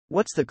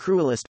What's the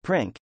cruelest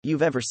prank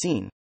you've ever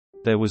seen?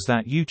 There was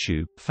that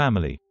YouTube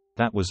family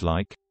that was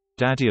like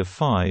Daddy of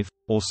 5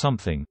 or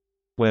something,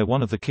 where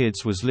one of the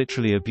kids was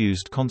literally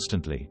abused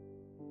constantly.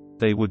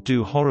 They would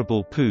do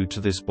horrible poo to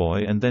this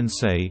boy and then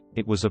say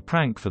it was a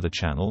prank for the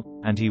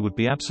channel, and he would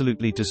be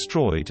absolutely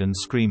destroyed and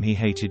scream he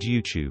hated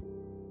YouTube.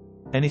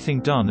 Anything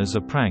done as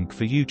a prank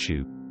for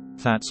YouTube.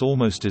 That's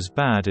almost as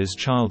bad as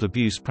child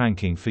abuse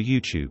pranking for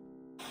YouTube.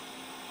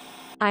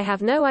 I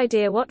have no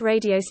idea what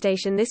radio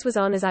station this was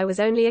on as I was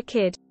only a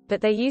kid,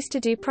 but they used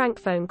to do prank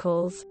phone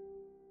calls.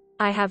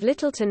 I have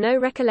little to no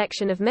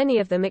recollection of many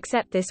of them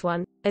except this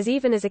one, as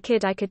even as a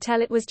kid I could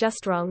tell it was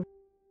just wrong.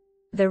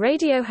 The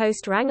radio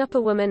host rang up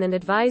a woman and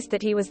advised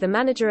that he was the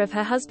manager of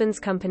her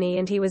husband's company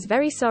and he was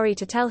very sorry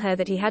to tell her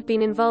that he had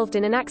been involved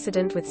in an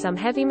accident with some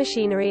heavy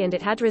machinery and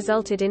it had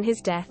resulted in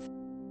his death.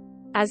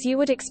 As you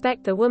would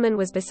expect, the woman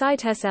was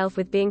beside herself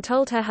with being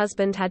told her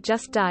husband had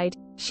just died.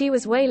 She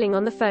was wailing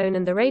on the phone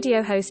and the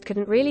radio host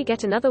couldn't really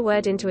get another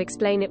word in to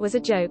explain it was a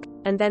joke,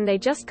 and then they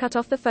just cut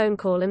off the phone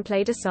call and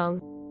played a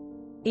song.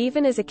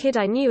 Even as a kid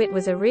I knew it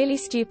was a really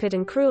stupid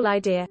and cruel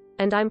idea,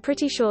 and I'm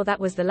pretty sure that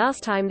was the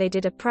last time they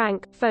did a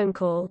prank phone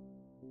call.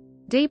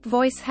 Deep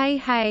voice.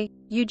 Hey,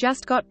 you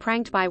just got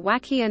pranked by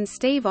Wacky and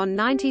Steve on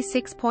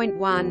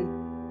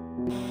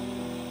 96.1.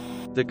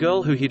 The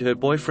girl who hid her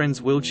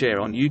boyfriend's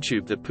wheelchair on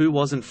YouTube. The poo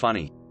wasn't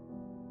funny.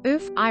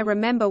 Oof, I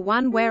remember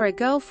one where a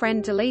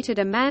girlfriend deleted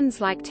a man's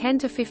like 10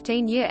 to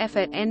 15 year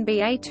effort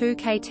NBA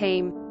 2K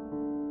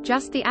team.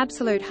 Just the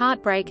absolute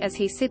heartbreak as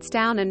he sits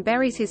down and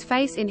buries his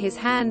face in his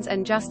hands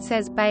and just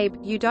says, "Babe,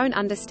 you don't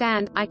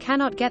understand, I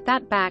cannot get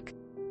that back."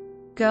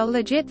 Girl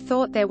legit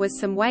thought there was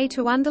some way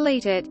to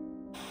undelete it.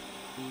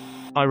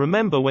 I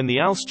remember when the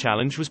ALS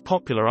challenge was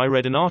popular, I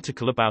read an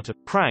article about a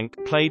prank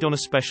played on a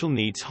special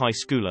needs high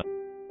schooler.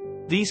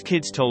 These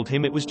kids told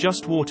him it was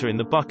just water in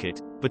the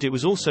bucket, but it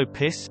was also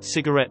piss,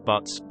 cigarette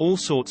butts, all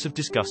sorts of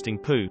disgusting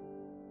poo.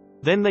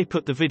 Then they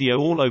put the video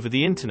all over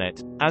the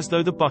internet, as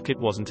though the bucket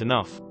wasn't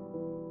enough.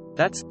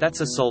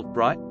 That's assault,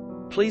 right?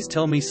 Please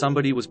tell me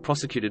somebody was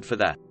prosecuted for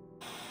that.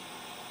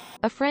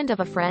 A friend of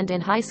a friend in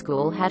high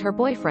school had her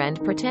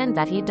boyfriend pretend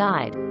that he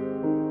died.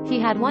 He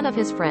had one of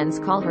his friends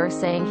call her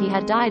saying he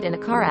had died in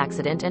a car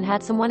accident and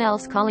had someone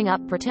else calling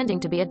up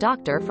pretending to be a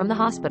doctor from the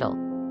hospital.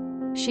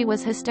 She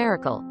was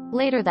hysterical.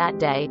 Later that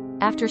day,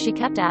 after she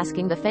kept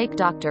asking the fake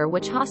doctor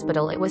which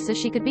hospital it was so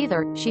she could be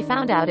there, she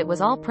found out it was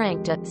all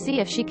prank to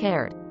see if she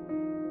cared.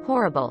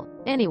 Horrible.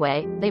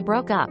 Anyway, they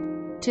broke up.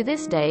 To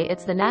this day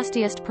it's the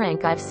nastiest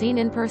prank I've seen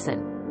in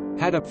person.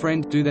 Had a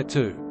friend do that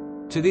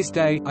too. To this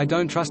day, I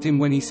don't trust him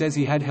when he says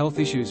he had health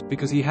issues,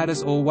 because he had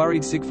us all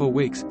worried sick for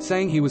weeks,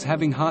 saying he was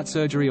having heart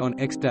surgery on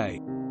X day.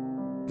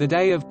 The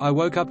day of, I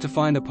woke up to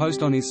find a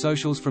post on his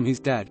socials from his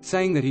dad,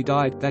 saying that he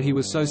died, that he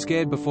was so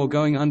scared before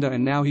going under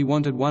and now he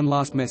wanted one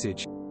last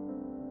message.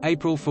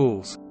 April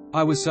Fools.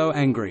 I was so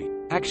angry.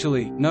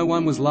 Actually, no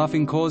one was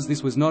laughing cause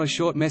this was not a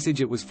short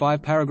message, it was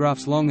 5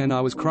 paragraphs long and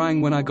I was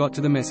crying when I got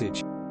to the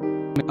message.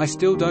 I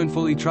still don't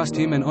fully trust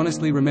him and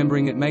honestly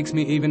remembering it makes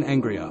me even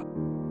angrier.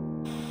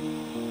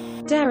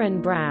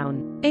 Darren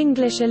Brown,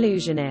 English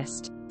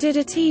illusionist, did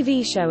a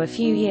TV show a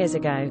few years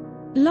ago.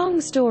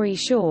 Long story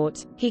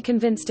short, he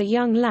convinced a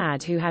young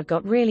lad who had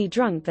got really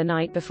drunk the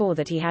night before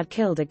that he had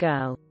killed a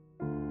girl.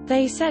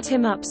 They set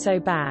him up so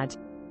bad.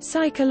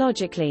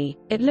 Psychologically,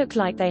 it looked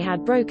like they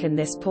had broken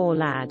this poor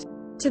lad.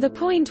 To the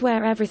point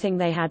where everything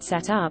they had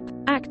set up,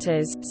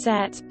 actors,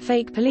 set,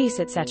 fake police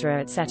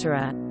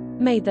etc.,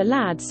 made the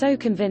lad so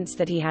convinced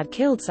that he had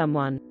killed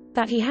someone,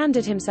 that he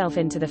handed himself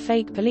into the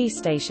fake police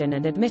station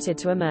and admitted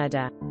to a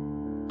murder.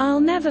 I'll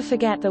never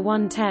forget the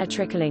one tear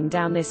trickling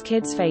down this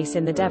kid's face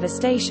in the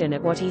devastation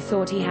at what he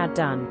thought he had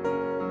done.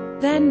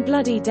 Then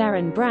bloody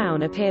Darren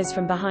Brown appears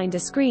from behind a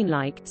screen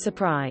like,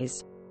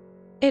 surprise.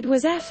 It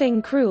was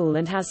effing cruel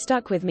and has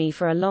stuck with me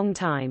for a long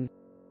time.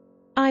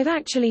 I've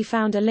actually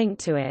found a link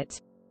to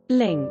it.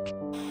 Link.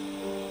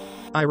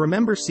 I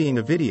remember seeing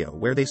a video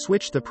where they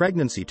switched the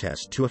pregnancy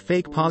test to a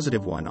fake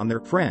positive one on their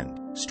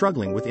friend,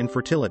 struggling with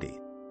infertility.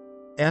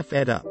 F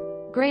it up.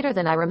 Greater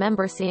than I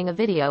remember seeing a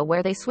video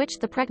where they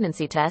switched the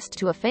pregnancy test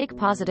to a fake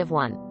positive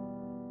one.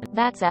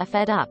 That's F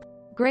it up.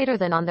 Greater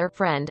than on their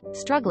friend,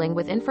 struggling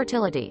with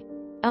infertility.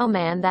 Oh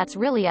man, that's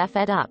really F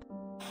it up.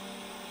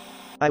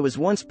 I was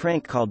once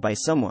prank called by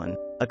someone,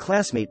 a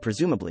classmate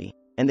presumably,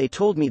 and they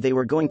told me they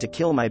were going to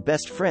kill my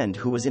best friend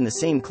who was in the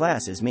same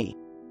class as me.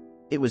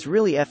 It was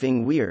really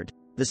effing weird.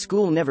 The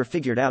school never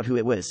figured out who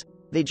it was.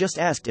 They just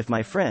asked if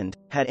my friend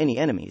had any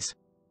enemies.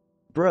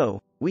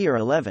 Bro, we are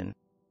 11.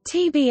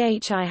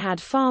 TBH, I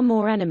had far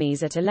more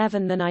enemies at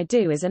 11 than I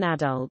do as an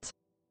adult.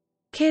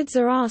 Kids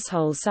are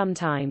assholes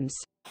sometimes.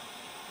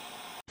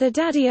 The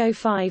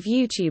Daddy05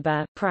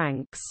 YouTuber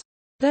pranks.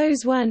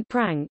 Those weren't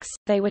pranks,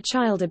 they were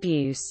child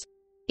abuse.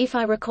 If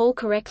I recall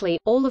correctly,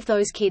 all of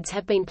those kids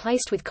have been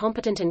placed with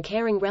competent and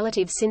caring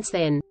relatives since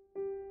then.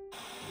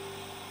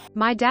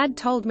 My dad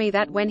told me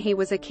that when he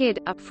was a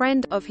kid, a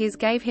friend of his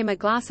gave him a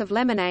glass of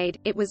lemonade.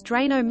 It was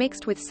Drano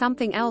mixed with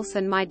something else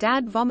and my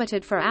dad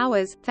vomited for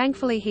hours.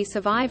 Thankfully he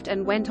survived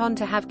and went on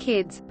to have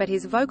kids, but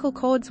his vocal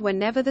cords were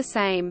never the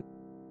same.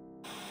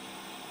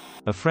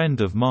 A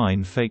friend of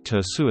mine faked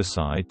her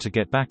suicide to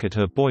get back at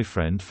her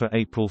boyfriend for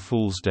April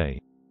Fool's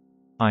Day.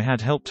 I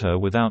had helped her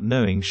without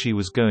knowing she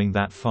was going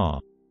that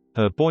far.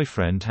 Her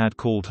boyfriend had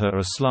called her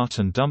a slut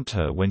and dumped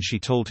her when she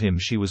told him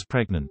she was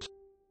pregnant.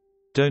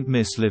 Don't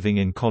miss living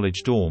in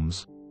college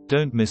dorms.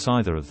 Don't miss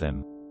either of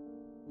them.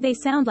 They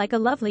sound like a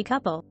lovely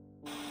couple.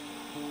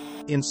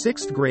 In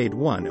 6th grade,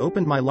 one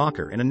opened my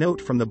locker and a note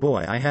from the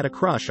boy I had a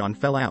crush on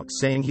fell out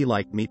saying he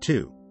liked me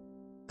too.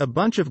 A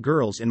bunch of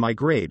girls in my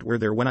grade were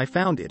there when I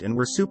found it and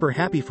were super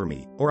happy for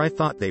me, or I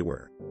thought they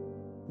were.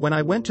 When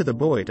I went to the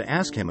boy to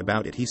ask him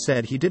about it, he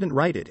said he didn't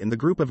write it, and the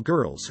group of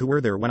girls who were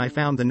there when I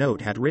found the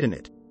note had written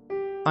it.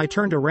 I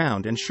turned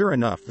around and sure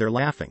enough they're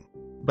laughing.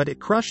 But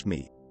it crushed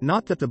me.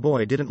 Not that the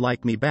boy didn't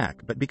like me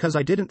back, but because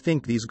I didn't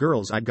think these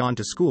girls I'd gone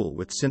to school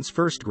with since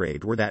 1st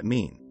grade were that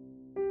mean.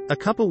 A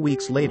couple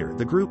weeks later,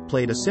 the group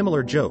played a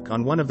similar joke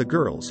on one of the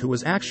girls who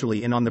was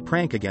actually in on the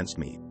prank against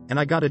me, and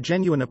I got a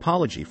genuine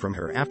apology from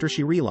her after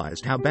she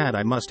realized how bad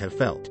I must have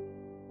felt.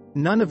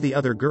 None of the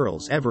other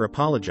girls ever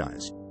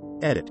apologized.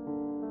 Edit.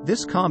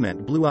 This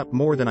comment blew up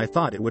more than I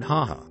thought it would,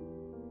 haha.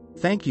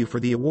 Thank you for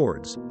the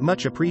awards,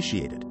 much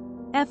appreciated.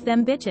 F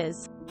them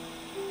bitches.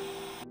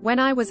 When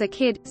I was a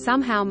kid,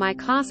 somehow my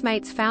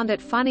classmates found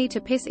it funny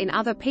to piss in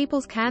other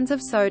people's cans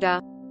of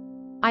soda.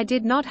 I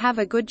did not have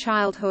a good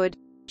childhood.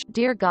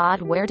 Dear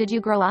God, where did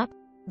you grow up?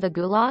 The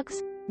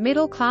gulags?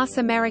 Middle class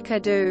America,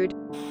 dude.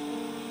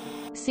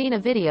 Seen a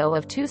video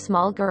of two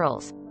small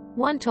girls.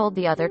 One told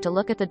the other to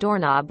look at the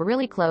doorknob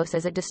really close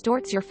as it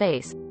distorts your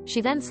face. She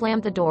then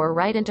slammed the door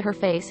right into her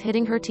face,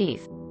 hitting her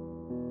teeth.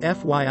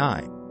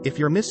 FYI, if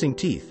you're missing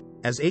teeth,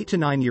 as 8 to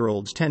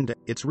 9-year-olds tend to,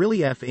 it's really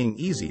effing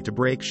easy to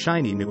break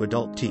shiny new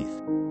adult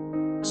teeth.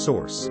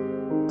 Source.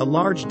 A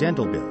large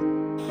dental bill.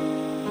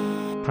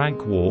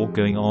 Prank war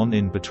going on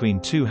in between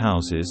two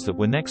houses that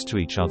were next to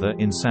each other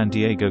in San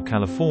Diego,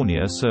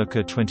 California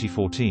circa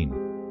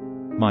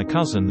 2014. My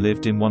cousin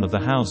lived in one of the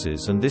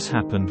houses and this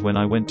happened when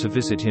I went to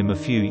visit him a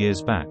few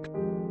years back.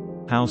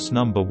 House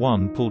number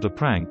 1 pulled a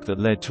prank that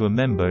led to a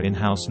member in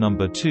house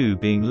number 2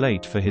 being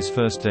late for his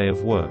first day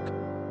of work.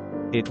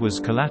 It was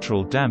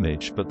collateral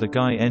damage, but the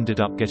guy ended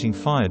up getting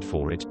fired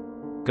for it.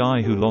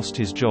 Guy who lost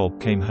his job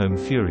came home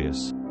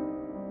furious.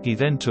 He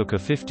then took a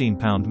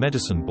 15-pound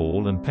medicine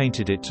ball and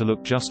painted it to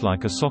look just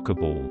like a soccer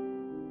ball.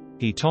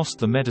 He tossed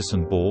the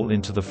medicine ball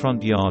into the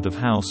front yard of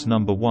house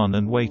number 1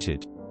 and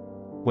waited.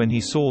 When he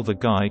saw the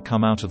guy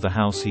come out of the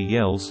house, he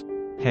yells,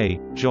 "Hey,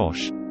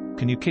 Josh,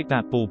 can you kick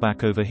that ball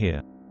back over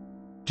here?"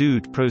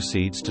 Dude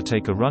proceeds to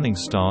take a running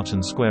start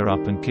and square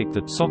up and kick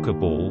the soccer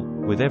ball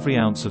with every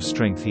ounce of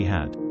strength he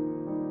had.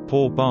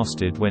 Poor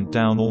bastard went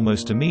down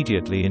almost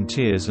immediately in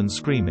tears and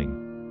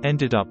screaming.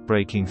 Ended up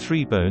breaking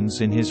 3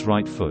 bones in his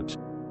right foot.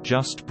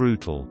 Just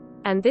brutal.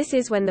 And this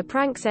is when the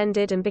pranks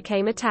ended and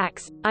became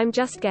attacks. I'm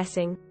just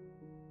guessing.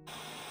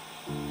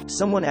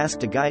 Someone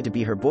asked a guy to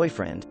be her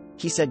boyfriend.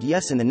 He said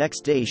yes, and the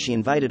next day she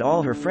invited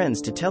all her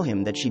friends to tell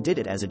him that she did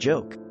it as a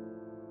joke.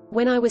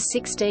 When I was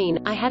 16,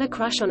 I had a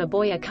crush on a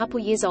boy a couple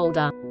years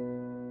older.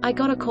 I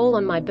got a call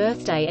on my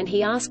birthday and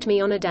he asked me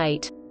on a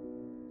date.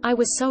 I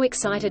was so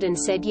excited and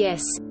said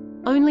yes,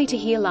 only to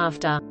hear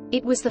laughter.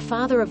 It was the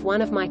father of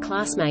one of my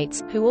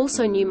classmates, who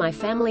also knew my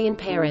family and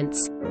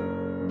parents.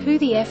 Who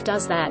the F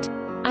does that?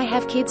 I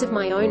have kids of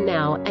my own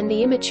now, and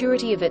the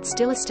immaturity of it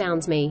still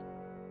astounds me.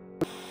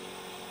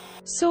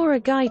 Saw a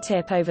guy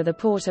tip over the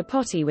porta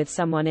potty with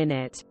someone in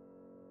it.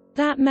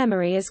 That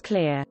memory is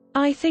clear.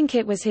 I think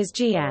it was his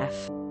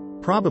GF.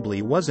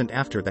 Probably wasn't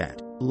after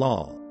that.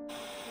 Lol.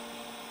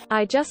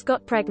 I just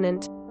got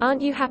pregnant.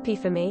 Aren't you happy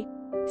for me?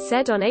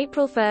 Said on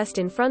April 1st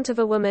in front of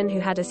a woman who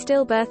had a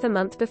stillbirth a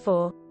month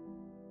before.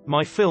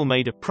 My Phil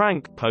made a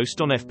prank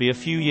post on FB a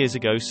few years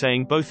ago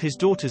saying both his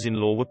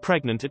daughters-in-law were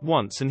pregnant at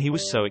once and he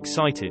was so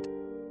excited.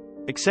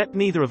 Except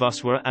neither of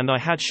us were, and I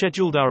had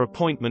scheduled our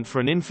appointment for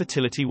an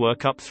infertility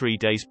workup 3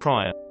 days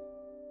prior.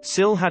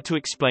 Sil had to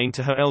explain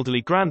to her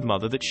elderly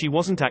grandmother that she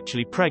wasn't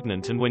actually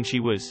pregnant, and when she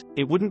was,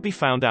 it wouldn't be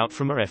found out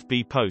from her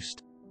FB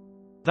post.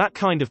 That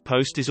kind of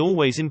post is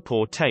always in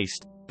poor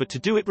taste, but to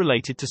do it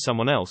related to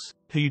someone else,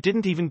 who you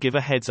didn't even give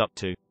a heads up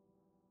to.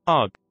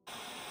 Ugh.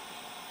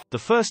 The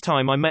first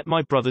time I met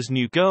my brother's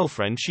new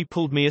girlfriend, she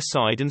pulled me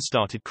aside and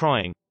started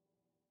crying.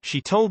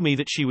 She told me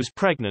that she was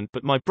pregnant,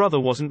 but my brother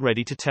wasn't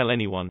ready to tell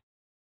anyone.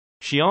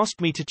 She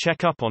asked me to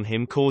check up on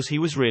him cause he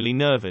was really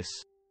nervous.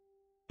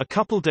 A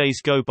couple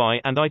days go by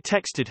and I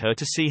texted her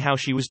to see how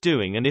she was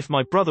doing and if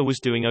my brother was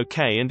doing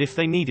okay and if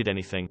they needed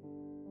anything.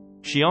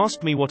 She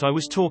asked me what I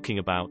was talking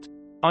about.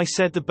 I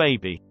said the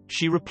baby.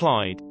 She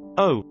replied,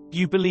 "Oh,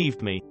 you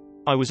believed me.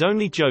 I was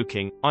only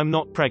joking, I'm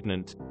not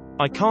pregnant.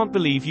 I can't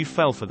believe you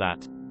fell for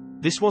that."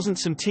 This wasn't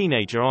some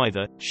teenager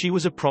either, she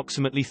was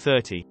approximately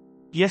 30.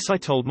 Yes, I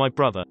told my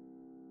brother.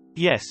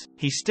 Yes,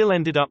 he still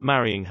ended up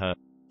marrying her.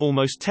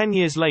 Almost 10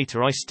 years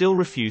later I still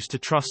refuse to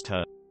trust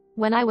her.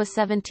 When I was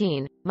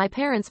 17, my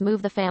parents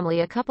moved the family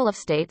a couple of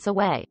states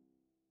away.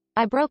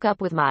 I broke up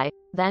with my,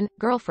 then,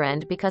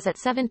 girlfriend because at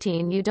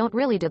 17 you don't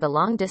really do the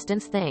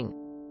long-distance thing.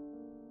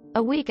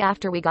 A week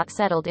after we got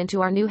settled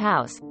into our new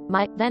house,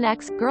 my, then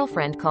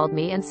ex-girlfriend called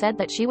me and said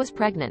that she was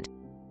pregnant.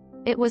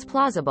 It was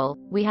plausible,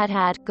 we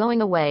had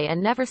going away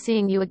and never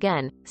seeing you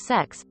again,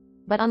 sex,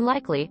 but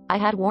unlikely, I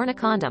had worn a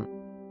condom.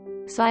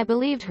 So I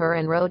believed her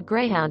and rode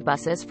Greyhound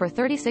buses for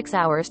 36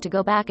 hours to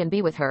go back and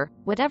be with her,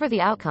 whatever the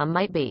outcome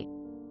might be.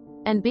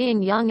 And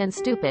being young and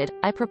stupid,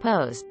 I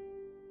proposed.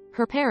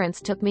 Her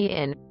parents took me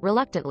in,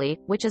 reluctantly,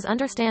 which is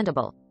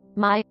understandable.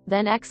 My,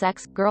 then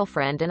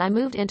ex-girlfriend and I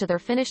moved into their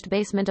finished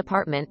basement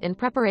apartment in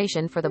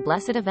preparation for the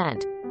blessed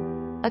event.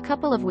 A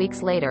couple of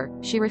weeks later,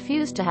 she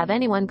refused to have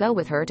anyone go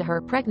with her to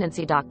her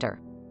pregnancy doctor.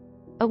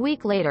 A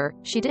week later,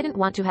 she didn't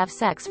want to have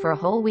sex for a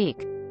whole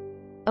week.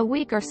 A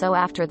week or so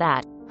after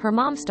that, her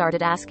mom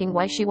started asking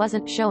why she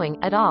wasn't showing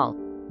at all,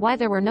 why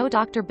there were no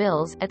doctor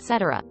bills,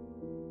 etc.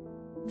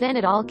 Then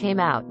it all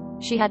came out.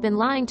 She had been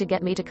lying to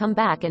get me to come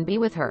back and be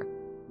with her.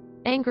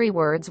 Angry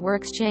words were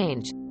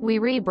exchanged.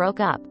 We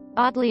broke up.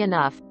 Oddly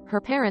enough, her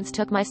parents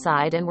took my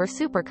side and were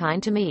super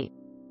kind to me.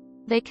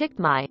 They kicked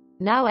my,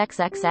 now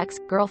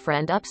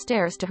ex-girlfriend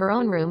upstairs to her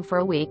own room for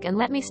a week and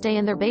let me stay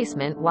in their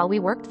basement while we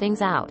worked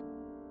things out.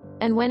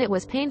 And when it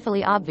was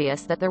painfully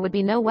obvious that there would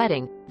be no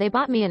wedding, they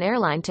bought me an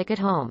airline ticket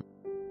home.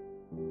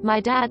 My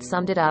dad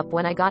summed it up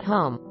when I got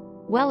home.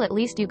 Well, at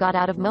least you got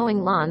out of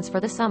mowing lawns for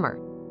the summer.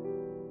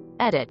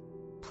 Edit.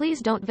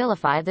 Please don't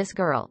vilify this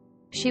girl.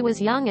 She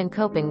was young and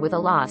coping with a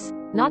loss,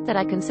 not that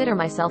I consider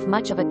myself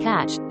much of a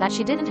catch, that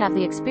she didn't have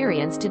the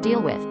experience to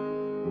deal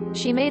with.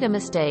 She made a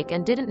mistake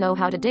and didn't know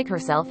how to dig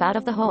herself out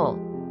of the hole.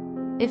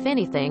 If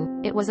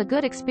anything, it was a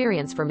good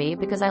experience for me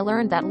because I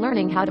learned that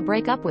learning how to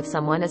break up with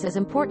someone is as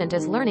important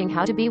as learning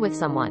how to be with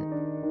someone.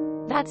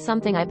 That's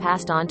something I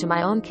passed on to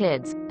my own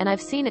kids, and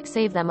I've seen it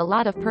save them a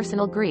lot of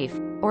personal grief,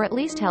 or at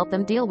least help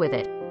them deal with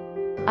it.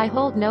 I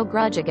hold no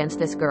grudge against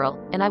this girl,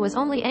 and I was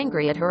only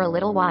angry at her a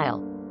little while.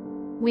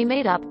 We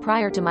made up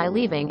prior to my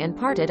leaving and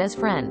parted as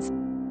friends.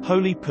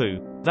 Holy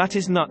poo. That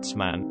is nuts,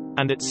 man.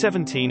 And at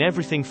 17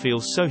 everything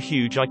feels so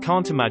huge I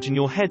can't imagine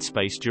your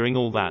headspace during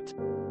all that.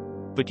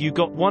 But you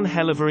got one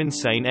hell of a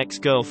insane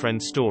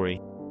ex-girlfriend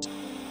story.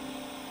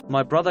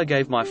 My brother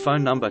gave my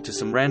phone number to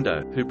some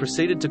rando, who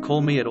proceeded to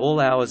call me at all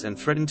hours and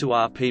threatened to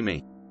RP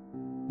me.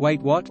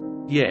 Wait, what?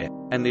 Yeah,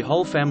 and the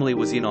whole family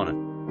was in on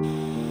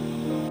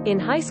it. In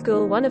high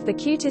school, one of the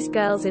cutest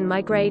girls in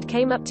my grade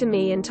came up to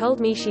me and told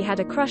me she had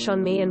a crush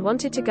on me and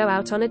wanted to go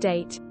out on a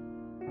date.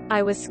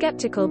 I was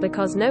skeptical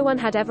because no one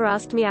had ever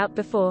asked me out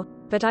before,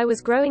 but I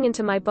was growing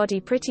into my body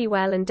pretty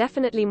well and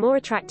definitely more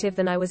attractive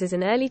than I was as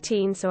an early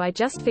teen, so I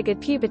just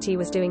figured puberty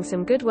was doing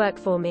some good work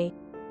for me.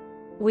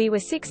 We were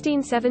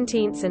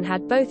 16/17 and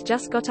had both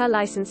just got our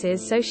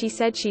licenses, so she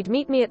said she'd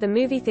meet me at the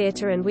movie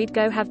theater and we'd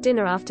go have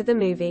dinner after the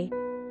movie.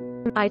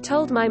 I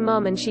told my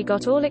mom and she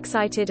got all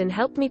excited and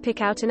helped me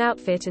pick out an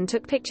outfit and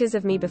took pictures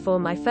of me before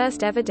my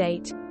first ever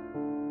date.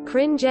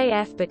 Cringe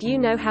AF, but you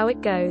know how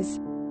it goes.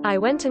 I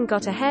went and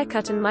got a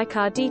haircut and my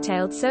car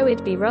detailed so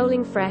it'd be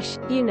rolling fresh,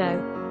 you know.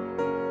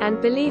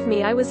 And believe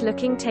me, I was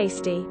looking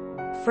tasty.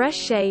 Fresh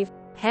shave,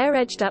 hair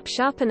edged up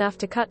sharp enough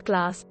to cut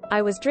glass,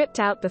 I was dripped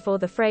out before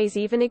the phrase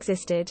even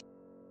existed.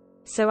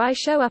 So I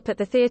show up at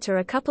the theater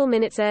a couple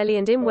minutes early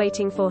and am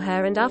waiting for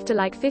her, and after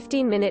like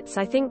 15 minutes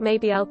I think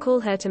maybe I'll call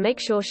her to make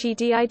sure she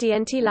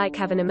didn't like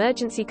have an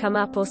emergency come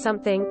up or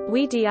something.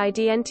 We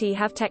didn't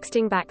have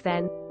texting back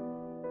then.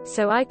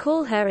 So I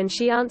call her and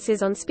she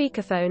answers on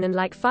speakerphone and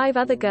like 5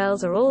 other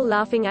girls are all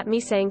laughing at me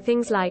saying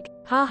things like,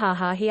 ha ha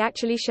ha, he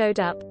actually showed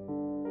up.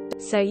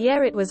 So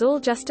yeah, it was all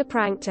just a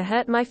prank to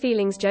hurt my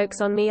feelings,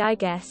 jokes on me I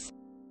guess.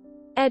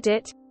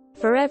 Edit.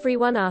 For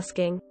everyone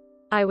asking.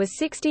 I was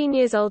 16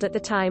 years old at the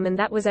time and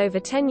that was over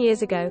 10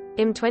 years ago.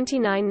 I'm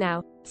 29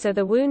 now, so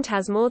the wound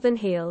has more than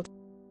healed.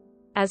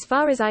 As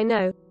far as I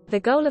know, the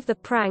goal of the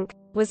prank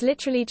was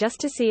literally just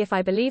to see if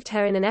I believed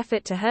her in an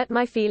effort to hurt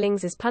my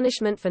feelings as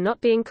punishment for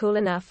not being cool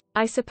enough,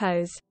 I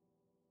suppose.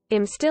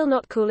 I'm still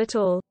not cool at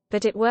all,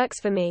 but it works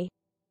for me.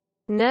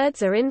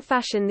 Nerds are in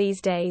fashion these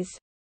days.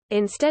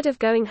 Instead of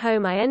going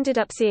home I ended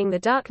up seeing The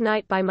Dark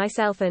Knight by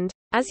myself and,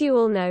 as you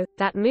all know,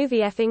 that movie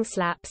effing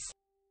slaps.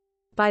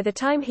 By the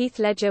time Heath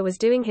Ledger was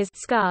doing his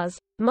Scars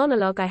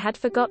monologue I had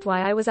forgot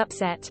why I was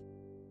upset.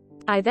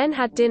 I then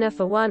had dinner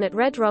for one at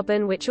Red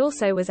Robin, which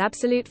also was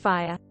absolute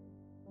fire.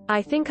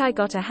 I think I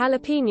got a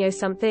jalapeno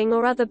something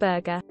or other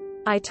burger.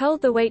 I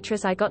told the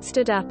waitress I got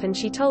stood up and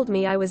she told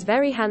me I was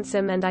very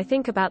handsome, and I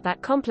think about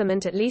that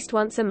compliment at least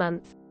once a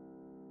month.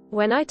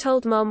 When I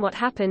told Mom what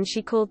happened,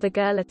 she called the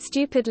girl a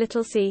stupid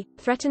little C,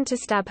 threatened to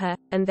stab her,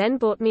 and then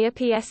bought me a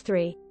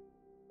PS3.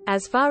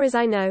 As far as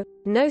I know,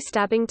 no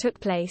stabbing took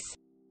place.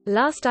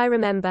 Last I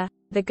remember,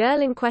 the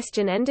girl in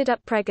question ended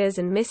up preggers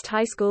and missed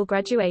high school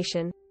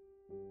graduation.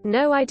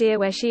 No idea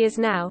where she is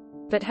now,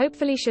 but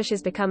hopefully Shush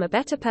has become a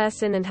better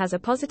person and has a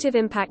positive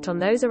impact on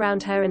those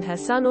around her, and her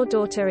son or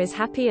daughter is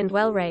happy and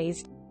well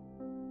raised.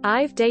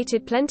 I've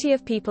dated plenty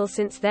of people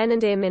since then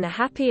and am in a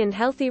happy and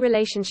healthy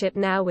relationship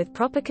now with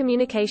proper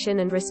communication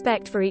and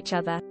respect for each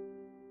other.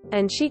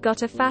 And she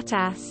got a fat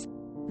ass.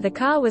 The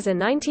car was a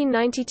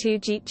 1992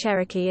 Jeep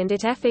Cherokee and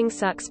it effing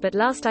sucks, but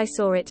last I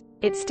saw it,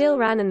 it still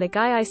ran and the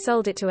guy I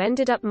sold it to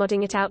ended up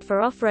modding it out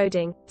for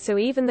off-roading, so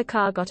even the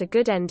car got a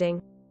good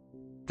ending.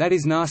 That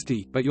is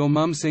nasty, but your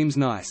mum seems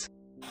nice.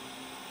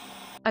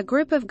 A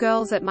group of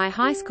girls at my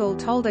high school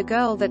told a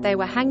girl that they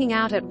were hanging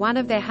out at one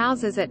of their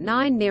houses at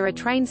 9 near a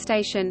train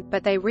station,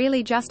 but they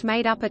really just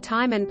made up a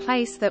time and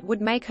place that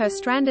would make her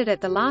stranded at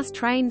the last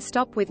train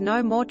stop with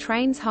no more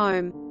trains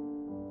home.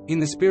 In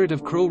the spirit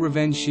of cruel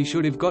revenge, she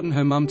should have gotten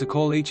her mum to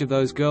call each of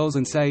those girls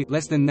and say,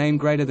 less than name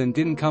greater than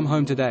didn't come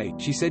home today.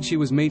 She said she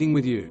was meeting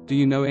with you. Do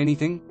you know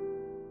anything?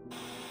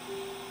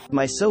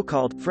 My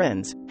so-called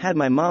friends had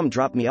my mom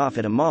drop me off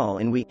at a mall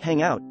and we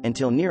hang out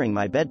until nearing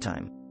my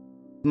bedtime.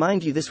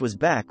 Mind you, this was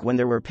back when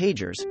there were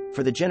pagers,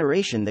 for the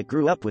generation that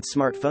grew up with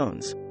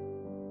smartphones.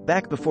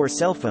 Back before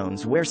cell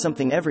phones, where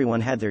something everyone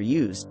had their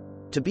used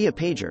to be a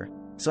pager.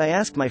 So I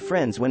asked my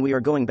friends when we are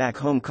going back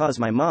home cause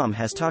my mom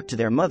has talked to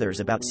their mothers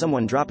about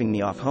someone dropping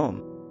me off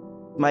home.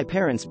 My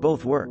parents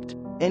both worked.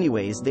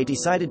 Anyways, they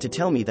decided to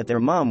tell me that their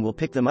mom will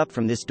pick them up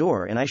from this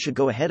door and I should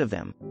go ahead of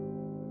them.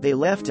 They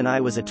left and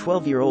I was a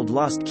 12-year-old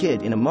lost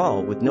kid in a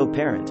mall with no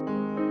parent.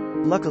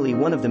 Luckily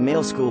one of the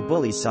male school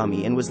bullies saw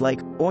me and was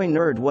like, "Oi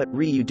nerd, what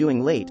re you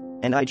doing late?"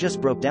 And I just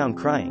broke down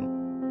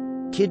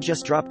crying. Kid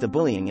just dropped the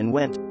bullying and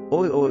went,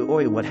 "Oi oi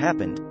oi, what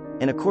happened?"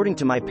 And according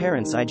to my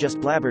parents I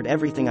just blabbered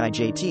everything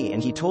IJT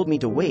and he told me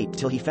to wait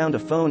till he found a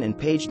phone and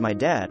paged my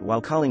dad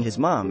while calling his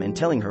mom and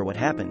telling her what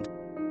happened.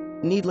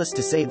 Needless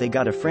to say, they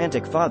got a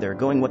frantic father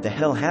going, "What the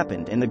hell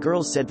happened?" And the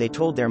girls said they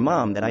told their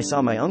mom that I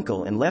saw my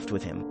uncle and left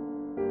with him.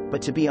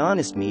 But to be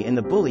honest, me and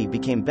the bully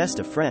became best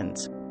of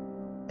friends.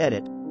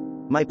 Edit.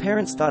 My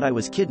parents thought I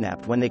was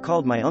kidnapped when they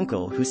called my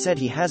uncle, who said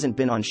he hasn't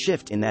been on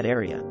shift in that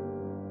area.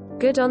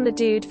 Good on the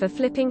dude for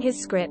flipping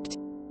his script.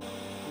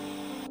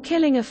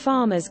 Killing a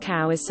farmer's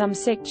cow is some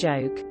sick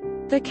joke.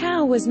 The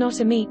cow was not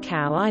a meat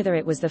cow either,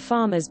 it was the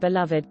farmer's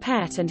beloved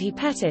pet and he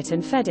pet it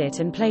and fed it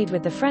and played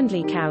with the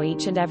friendly cow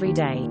each and every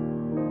day.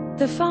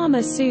 The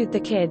farmer sued the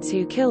kids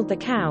who killed the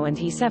cow and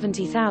he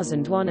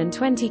 $70,000 won and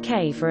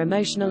 $20K for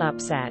emotional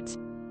upset.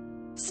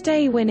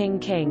 Stay winning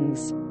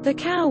kings. The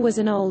cow was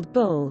an old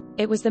bull.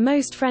 It was the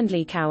most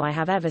friendly cow I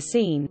have ever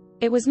seen.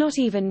 It was not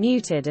even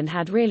neutered and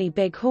had really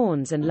big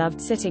horns and loved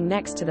sitting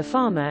next to the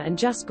farmer and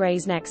just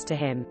graze next to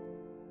him.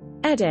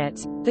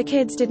 Edit. The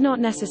kids did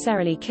not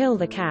necessarily kill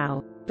the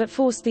cow, but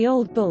forced the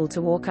old bull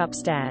to walk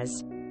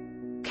upstairs.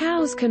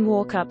 Cows can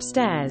walk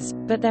upstairs,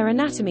 but their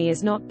anatomy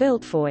is not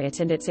built for it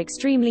and it's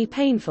extremely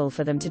painful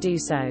for them to do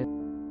so.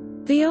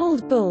 The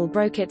old bull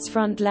broke its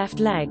front left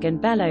leg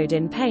and bellowed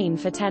in pain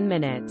for 10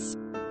 minutes.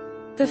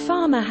 The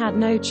farmer had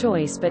no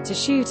choice but to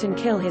shoot and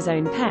kill his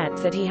own pet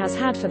that he has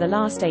had for the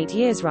last 8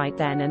 years right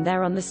then and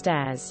there on the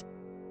stairs.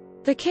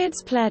 The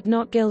kids pled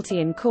not guilty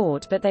in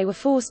court, but they were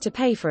forced to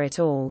pay for it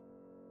all.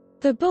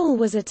 The bull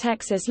was a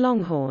Texas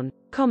Longhorn,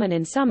 common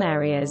in some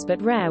areas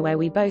but rare where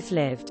we both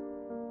lived.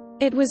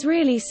 It was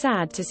really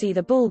sad to see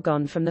the bull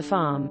gone from the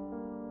farm.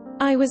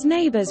 I was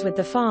neighbors with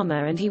the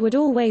farmer and he would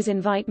always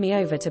invite me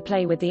over to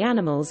play with the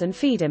animals and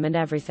feed him and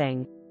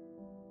everything.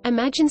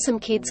 Imagine some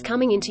kids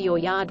coming into your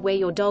yard where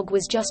your dog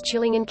was just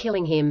chilling and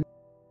killing him.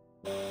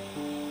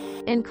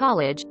 In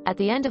college, at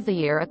the end of the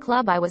year, a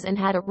club I was in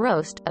had a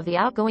roast of the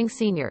outgoing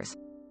seniors.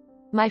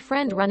 My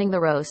friend running the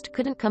roast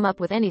couldn't come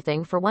up with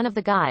anything for one of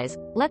the guys,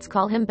 let's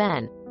call him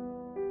Ben.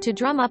 To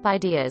drum up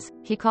ideas,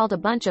 he called a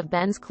bunch of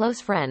Ben's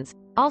close friends,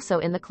 also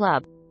in the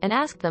club, and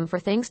asked them for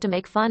things to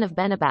make fun of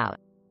Ben about.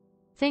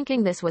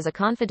 Thinking this was a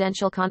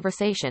confidential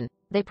conversation,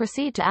 they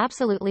proceed to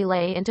absolutely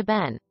lay into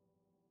Ben.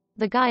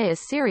 The guy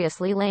is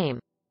seriously lame.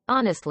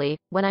 Honestly,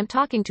 when I'm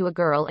talking to a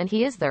girl and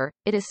he is there,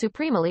 it is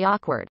supremely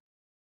awkward.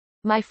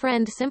 My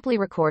friend simply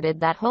recorded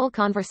that whole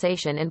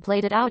conversation and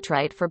played it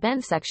outright for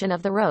Ben's section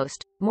of the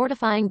roast,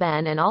 mortifying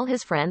Ben and all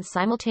his friends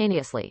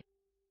simultaneously.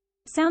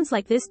 Sounds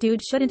like this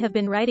dude shouldn't have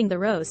been writing the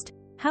roast.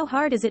 How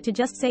hard is it to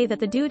just say that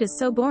the dude is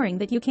so boring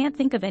that you can't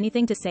think of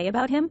anything to say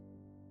about him?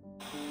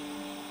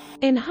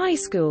 In high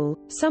school,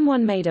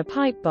 someone made a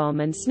pipe bomb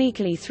and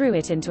sneakily threw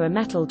it into a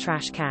metal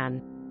trash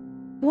can.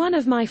 One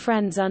of my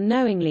friends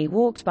unknowingly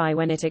walked by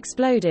when it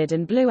exploded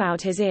and blew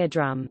out his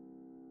eardrum.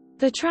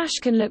 The trash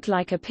can looked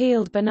like a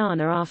peeled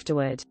banana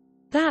afterward.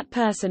 That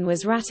person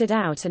was ratted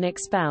out and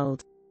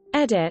expelled.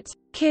 Edit.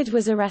 Kid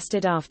was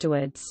arrested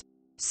afterwards.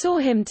 Saw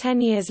him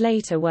 10 years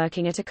later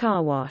working at a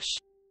car wash.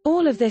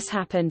 All of this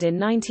happened in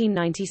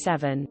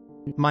 1997.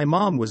 My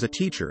mom was a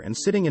teacher and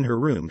sitting in her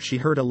room she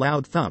heard a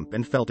loud thump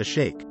and felt a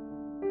shake.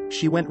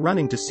 She went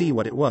running to see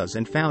what it was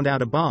and found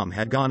out a bomb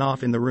had gone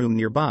off in the room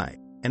nearby,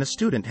 and a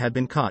student had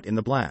been caught in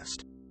the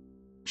blast.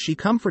 She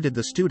comforted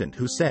the student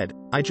who said,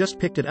 "I just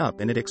picked it up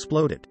and it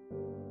exploded."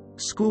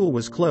 School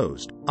was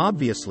closed,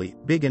 obviously,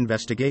 big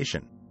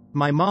investigation.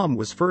 My mom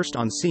was first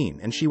on scene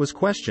and she was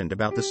questioned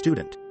about the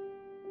student.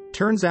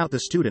 Turns out the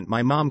student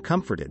my mom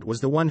comforted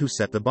was the one who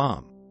set the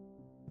bomb.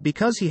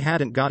 Because he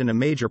hadn't gotten a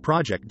major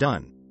project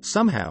done,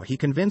 Somehow he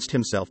convinced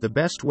himself the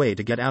best way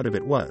to get out of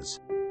it was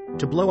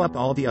to blow up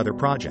all the other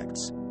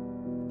projects.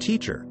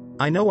 Teacher,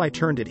 I know I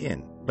turned it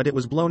in, but it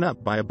was blown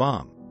up by a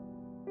bomb.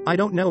 I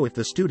don't know if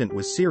the student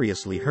was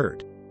seriously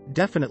hurt.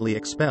 Definitely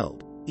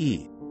expelled.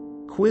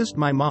 Quizzed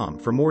my mom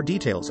for more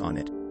details on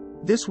it.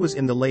 This was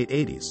in the late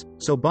 80s,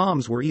 so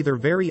bombs were either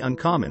very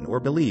uncommon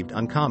or believed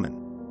uncommon.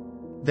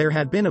 There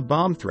had been a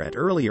bomb threat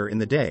earlier in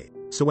the day,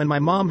 so when my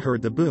mom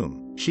heard the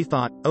boom, she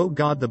thought, oh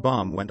god, the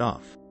bomb went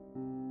off.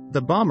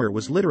 The bomber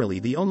was literally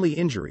the only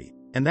injury,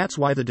 and that's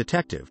why the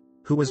detective,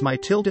 who was my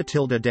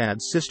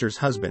dad's sister's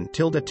husband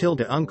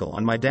uncle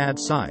on my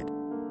dad's side,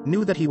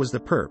 knew that he was the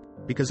perp,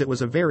 because it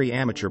was a very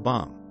amateur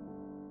bomb.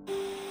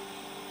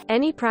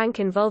 Any prank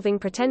involving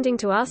pretending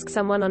to ask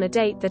someone on a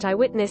date that I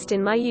witnessed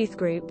in my youth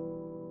group.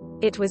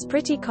 It was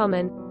pretty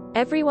common.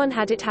 Everyone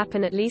had it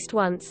happen at least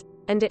once,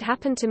 and it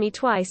happened to me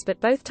twice, but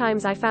both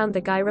times I found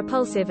the guy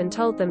repulsive and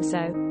told them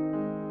so.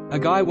 A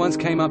guy once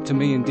came up to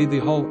me and did the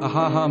whole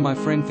 "ahaha my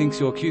friend thinks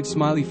you're cute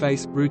smiley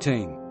face"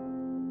 routine.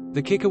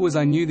 The kicker was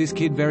I knew this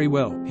kid very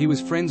well. He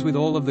was friends with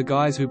all of the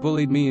guys who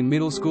bullied me in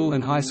middle school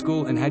and high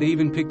school and had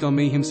even picked on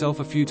me himself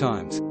a few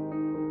times.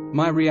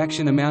 My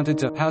reaction amounted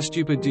to, "How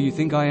stupid do you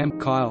think I am,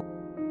 Kyle?"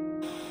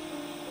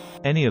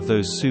 Any of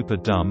those super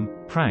dumb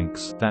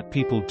pranks that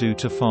people do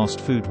to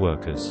fast food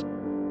workers.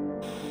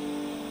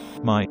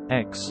 My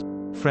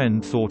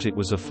ex-friend thought it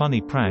was a funny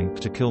prank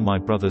to kill my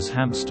brother's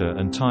hamster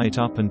and tie it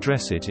up and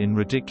dress it in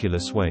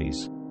ridiculous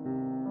ways.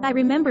 I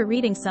remember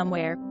reading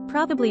somewhere,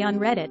 probably on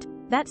Reddit,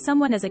 that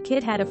someone as a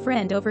kid had a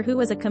friend over who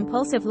was a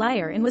compulsive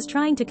liar and was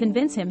trying to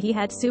convince him he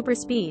had super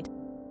speed.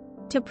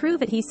 To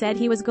prove it, he said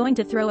he was going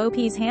to throw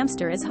OP's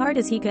hamster as hard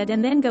as he could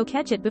and then go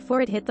catch it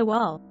before it hit the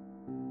wall.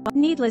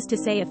 Needless to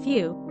say, a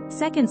few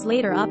seconds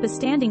later Op is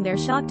standing there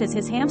shocked as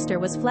his hamster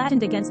was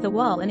flattened against the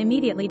wall and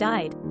immediately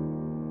died.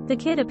 The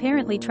kid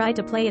apparently tried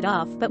to play it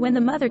off, but when the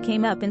mother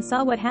came up and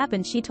saw what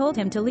happened, she told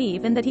him to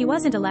leave and that he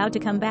wasn't allowed to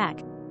come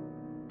back.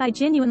 I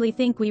genuinely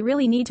think we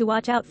really need to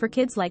watch out for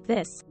kids like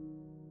this.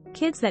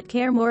 Kids that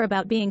care more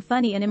about being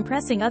funny and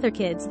impressing other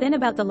kids than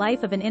about the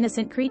life of an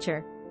innocent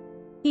creature.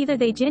 Either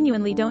they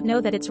genuinely don't know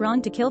that it's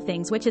wrong to kill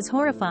things, which is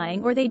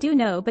horrifying, or they do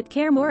know but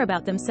care more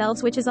about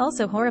themselves, which is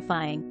also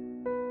horrifying.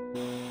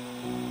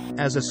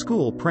 As a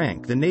school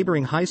prank, the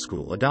neighboring high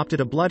school adopted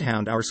a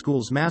bloodhound our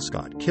school's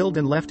mascot killed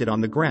and left it on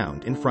the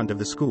ground in front of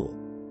the school.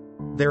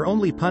 Their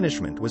only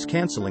punishment was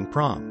canceling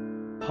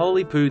prom.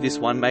 Holy poo, this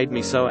one made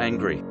me so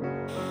angry.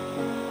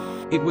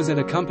 It was at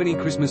a company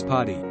Christmas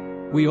party.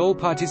 We all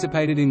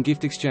participated in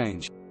gift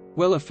exchange.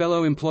 Well, a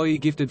fellow employee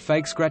gifted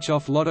fake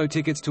scratch-off lotto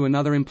tickets to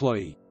another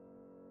employee.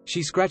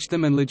 She scratched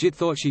them and legit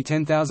thought she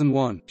 10,000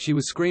 won. She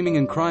was screaming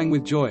and crying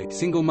with joy,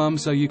 single mum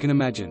so you can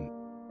imagine.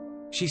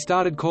 She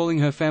started calling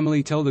her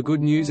family, tell the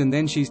good news, and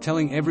then she's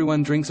telling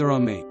everyone drinks are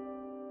on me.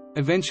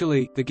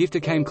 Eventually, the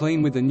gifter came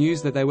clean with the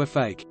news that they were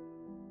fake.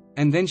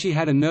 And then she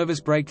had a nervous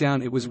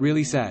breakdown. It was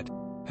really sad.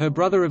 Her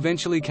brother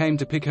eventually came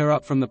to pick her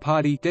up from the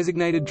party,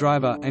 designated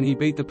driver, and he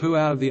beat the poo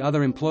out of the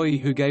other employee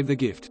who gave the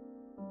gift.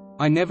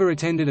 I never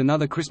attended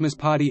another Christmas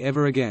party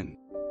ever again.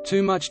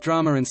 Too much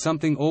drama and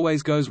something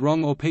always goes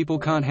wrong, or people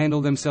can't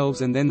handle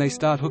themselves and then they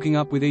start hooking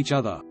up with each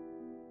other.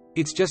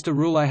 It's just a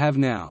rule I have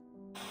now.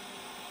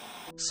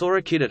 Saw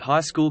a kid at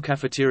high school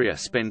cafeteria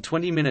spend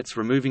 20 minutes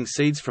removing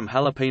seeds from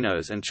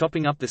jalapenos and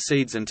chopping up the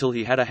seeds until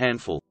he had a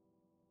handful.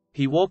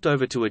 He walked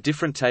over to a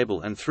different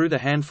table and threw the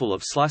handful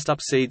of sliced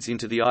up seeds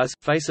into the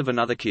face of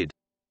another kid.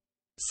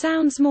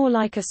 Sounds more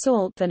like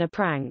assault than a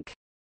prank.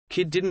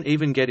 Kid didn't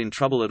even get in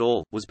trouble at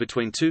all, was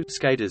between two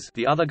skaters.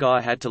 The other guy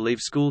had to leave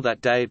school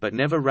that day but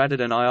never ratted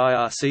an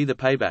IIRC. The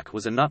payback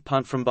was a nut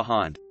punt from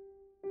behind.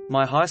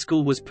 My high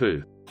school was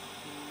poo.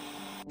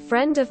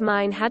 Friend of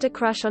mine had a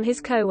crush on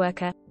his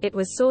coworker. It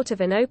was sort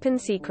of an open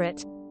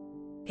secret.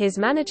 His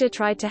manager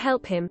tried to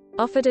help him,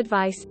 offered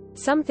advice,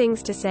 some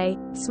things to say,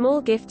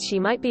 small gifts she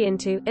might be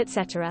into,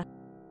 etc.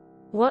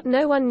 What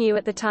no one knew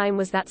at the time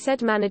was that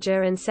said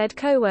manager and said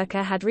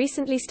coworker had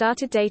recently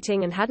started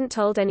dating and hadn't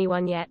told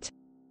anyone yet.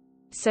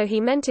 So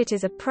he meant it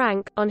as a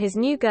prank on his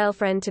new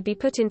girlfriend to be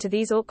put into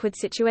these awkward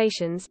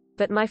situations,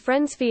 but my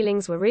friend's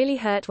feelings were really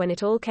hurt when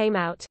it all came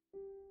out.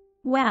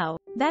 Wow,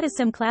 that is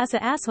some class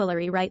of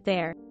assholery right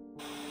there.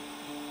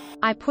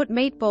 I put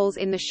meatballs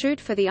in the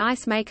chute for the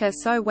ice maker,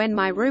 so when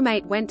my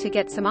roommate went to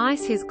get some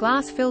ice, his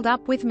glass filled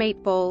up with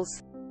meatballs.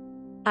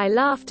 I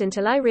laughed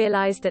until I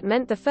realized that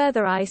meant the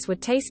further ice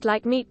would taste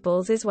like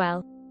meatballs as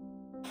well.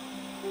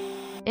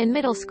 In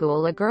middle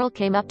school, a girl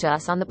came up to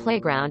us on the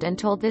playground and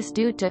told this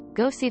dude to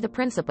go see the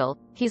principal.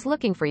 He's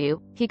looking for you.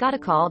 He got a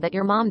call that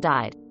your mom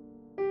died.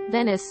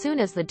 Then as soon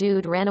as the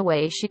dude ran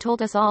away, she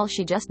told us all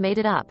she just made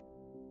it up.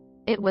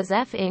 It was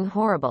effing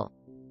horrible.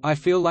 I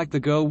feel like the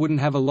girl wouldn't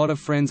have a lot of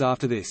friends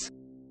after this.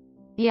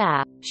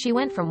 Yeah, she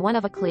went from one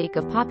of a clique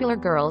of popular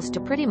girls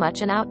to pretty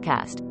much an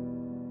outcast.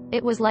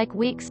 It was like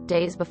weeks,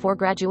 days before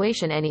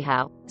graduation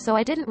anyhow, so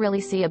I didn't really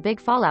see a big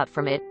fallout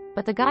from it,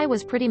 but the guy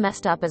was pretty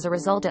messed up as a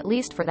result, at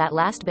least for that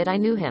last bit I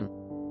knew him.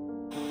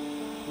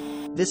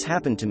 This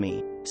happened to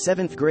me.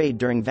 7th grade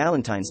during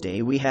Valentine's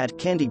Day we had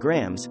candy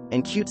grams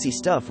and cutesy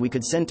stuff we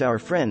could send to our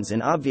friends,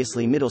 and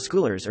obviously middle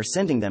schoolers are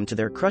sending them to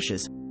their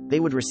crushes.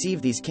 They would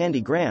receive these candy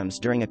grams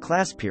during a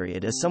class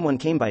period as someone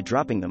came by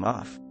dropping them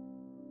off.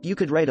 You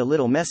could write a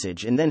little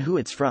message and then who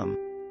it's from.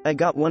 I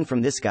got one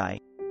from this guy.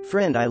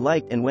 Friend I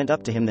liked and went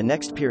up to him the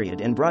next period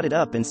and brought it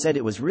up and said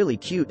it was really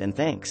cute and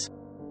thanks.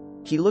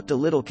 He looked a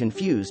little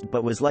confused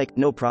but was like,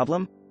 no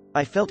problem.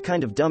 I felt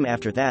kind of dumb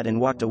after that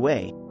and walked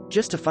away,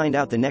 just to find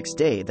out the next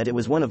day that it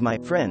was one of my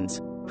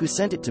friends who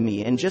sent it to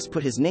me and just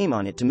put his name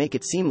on it to make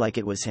it seem like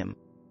it was him.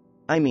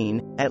 I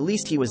mean, at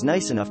least he was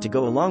nice enough to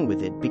go along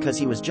with it because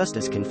he was just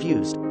as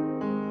confused.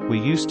 We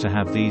used to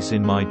have these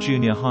in my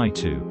junior high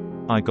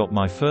too. I got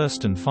my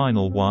first and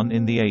final one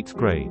in the 8th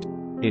grade.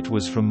 It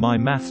was from my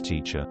math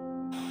teacher.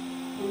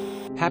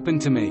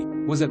 Happened to me.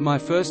 Was at my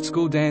first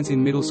school dance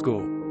in middle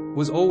school.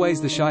 Was always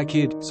the shy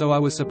kid, so I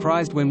was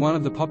surprised when one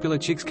of the popular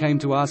chicks came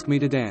to ask me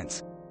to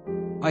dance.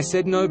 I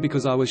said no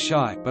because I was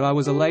shy, but I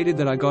was elated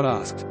that I got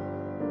asked.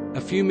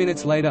 A few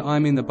minutes later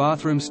I'm in the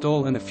bathroom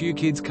stall and a few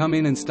kids come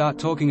in and start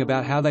talking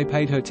about how they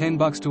paid her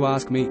 $10 to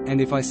ask me, and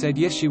if I said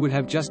yes she would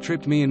have just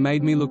tripped me and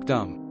made me look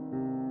dumb.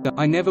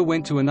 I never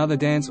went to another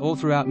dance all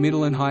throughout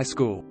middle and high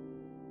school.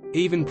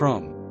 Even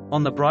prom.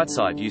 On the bright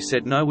side you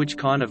said no, which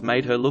kind of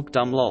made her look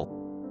dumb lol.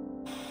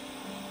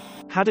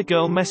 Had a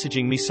girl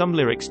messaging me some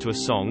lyrics to a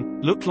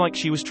song, looked like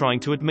she was trying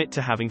to admit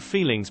to having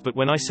feelings, but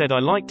when I said I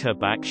liked her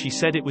back she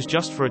said it was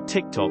just for a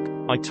TikTok.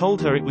 I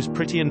told her it was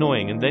pretty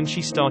annoying and then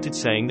she started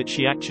saying that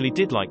she actually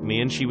did like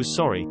me and she was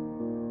sorry.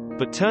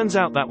 But turns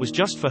out that was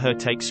just for her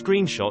take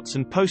screenshots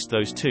and post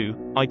those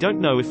too. I don't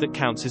know if that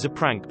counts as a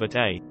prank, but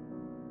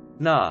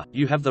Nah,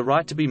 you have the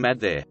right to be mad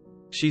there.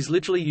 She's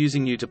literally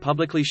using you to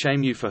publicly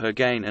shame you for her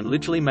gain and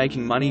literally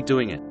making money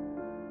doing it.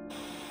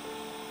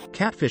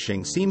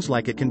 Catfishing seems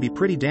like it can be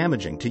pretty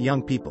damaging to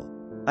young people.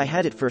 I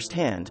had it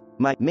firsthand.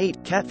 My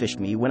mate catfished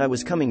me when I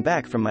was coming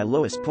back from my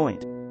lowest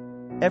point.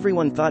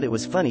 Everyone thought it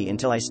was funny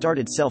until I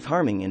started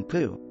self-harming in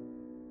poo.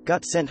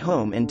 Got sent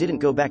home and didn't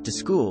go back to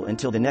school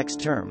until the next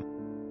term.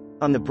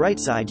 On the bright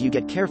side, you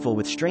get careful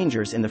with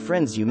strangers and the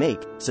friends you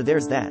make, so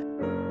there's that.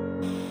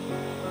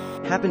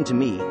 Happened to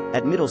me.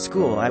 At middle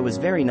school I was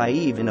very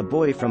naive and a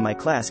boy from my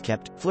class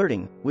kept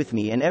flirting with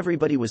me and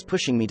everybody was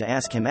pushing me to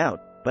ask him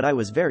out, but I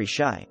was very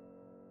shy.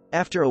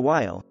 After a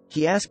while,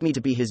 he asked me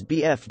to be his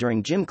BF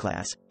during gym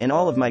class, and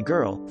all of my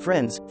girl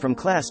friends from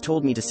class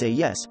told me to say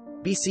yes,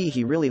 BC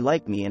he really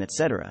liked me and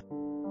etc.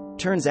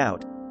 Turns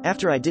out,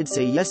 after I did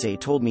say yes, they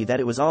told me that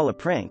it was all a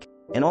prank,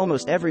 and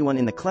almost everyone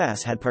in the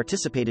class had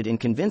participated in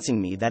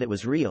convincing me that it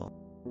was real.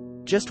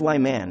 Just why,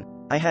 man,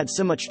 I had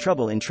so much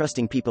trouble in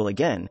trusting people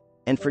again,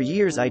 and for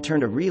years I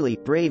turned a really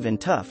brave and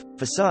tough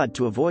facade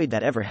to avoid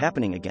that ever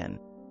happening again.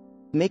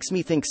 Makes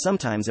me think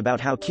sometimes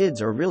about how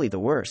kids are really the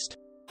worst.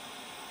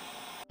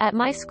 At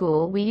my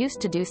school we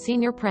used to do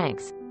senior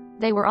pranks.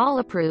 They were all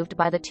approved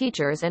by the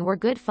teachers and were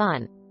good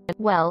fun.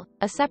 Well,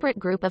 a separate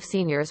group of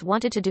seniors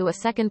wanted to do a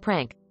second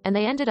prank, and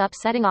they ended up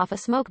setting off a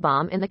smoke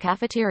bomb in the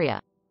cafeteria.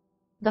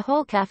 The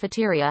whole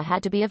cafeteria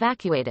had to be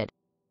evacuated.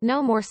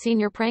 No more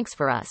senior pranks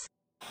for us.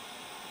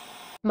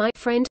 My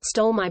friend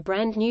stole my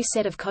brand new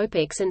set of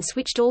Copics and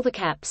switched all the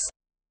caps.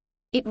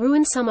 It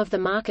ruined some of the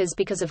markers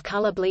because of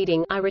color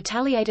bleeding. I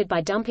retaliated by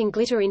dumping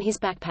glitter in his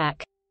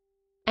backpack.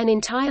 An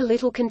entire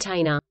little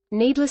container.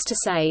 Needless to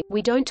say,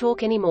 we don't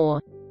talk anymore.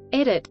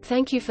 Edit,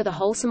 thank you for the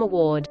wholesome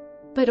award.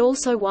 But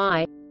also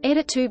why?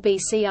 Edit 2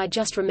 BC. I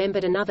just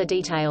remembered another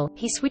detail.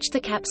 He switched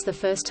the caps the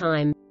first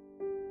time.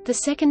 The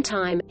second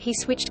time, he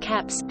switched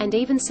caps, and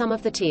even some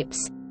of the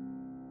tips.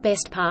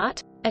 Best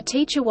part? A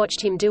teacher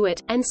watched him do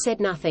it, and said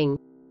nothing.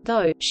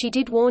 Though, she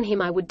did warn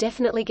him I would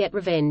definitely get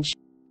revenge.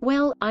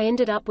 Well, I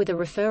ended up with a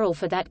referral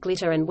for that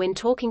glitter, and when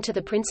talking to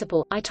the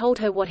principal, I told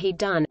her what he'd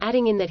done,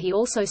 adding in that he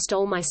also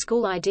stole my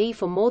school ID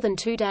for more than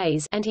 2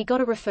 days, and he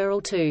got a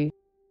referral too.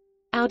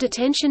 Our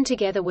detention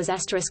together was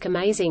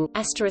amazing.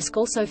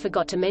 Also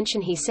forgot to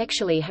mention he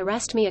sexually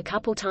harassed me a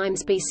couple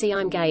times. BC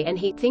I'm gay and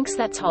he thinks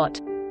that's hot.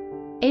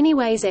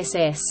 Anyways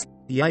SS.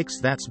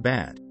 Yikes, that's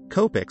bad.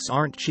 Copics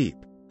aren't cheap.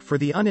 For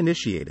the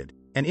uninitiated,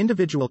 an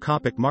individual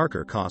Copic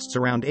marker costs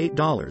around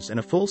 $8 and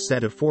a full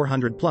set of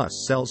 400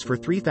 plus sells for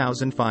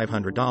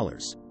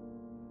 $3,500.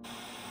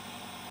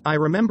 I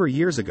remember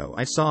years ago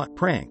I saw a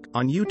prank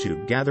on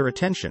YouTube gather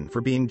attention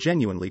for being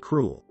genuinely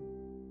cruel.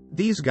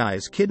 These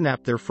guys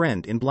kidnapped their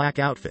friend in black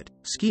outfit,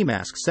 ski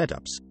mask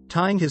setups,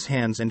 tying his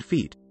hands and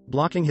feet,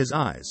 blocking his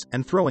eyes,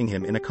 and throwing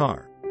him in a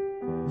car.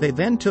 They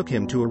then took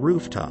him to a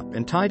rooftop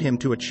and tied him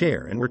to a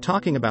chair and were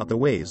talking about the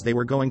ways they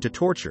were going to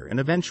torture and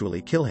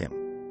eventually kill him.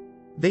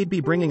 They'd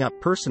be bringing up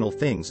personal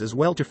things as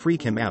well to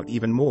freak him out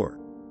even more.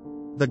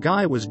 The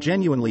guy was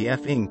genuinely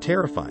effing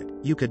terrified,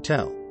 you could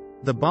tell.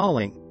 The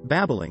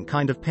babbling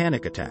kind of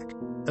panic attack.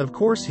 Of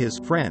course his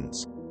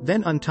friends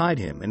then untied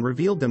him and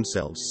revealed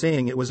themselves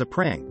saying it was a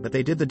prank, but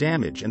they did the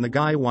damage and the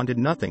guy wanted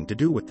nothing to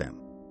do with them.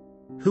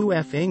 Who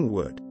effing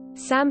would?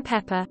 Sam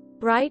Pepper,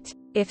 right?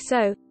 If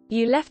so,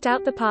 you left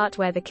out the part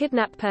where the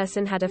kidnapped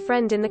person had a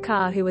friend in the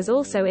car who was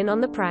also in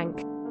on the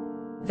prank.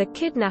 The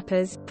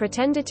kidnappers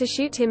pretended to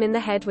shoot him in the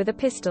head with a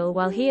pistol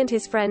while he and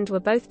his friend were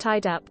both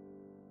tied up.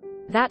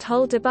 That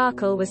whole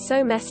debacle was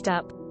so messed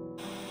up.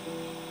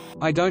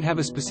 I don't have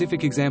a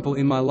specific example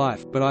in my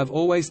life, but I've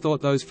always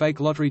thought those fake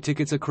lottery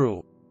tickets are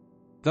cruel.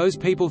 Those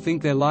people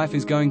think their life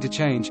is going to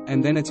change,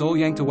 and then it's all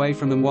yanked away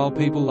from them while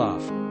people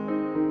laugh.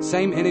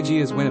 Same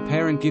energy as when a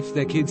parent gifts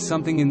their kids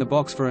something in the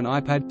box for an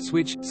iPad,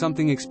 Switch,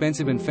 something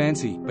expensive and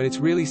fancy, but it's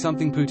really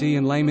something pooty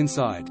and lame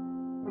inside.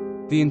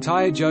 The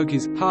entire joke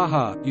is,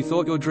 haha, you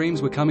thought your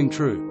dreams were coming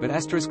true, but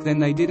asterisk then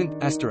they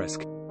didn't,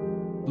 asterisk.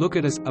 Look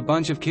at us, a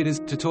bunch of kidders,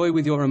 to toy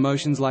with your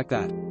emotions like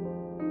that.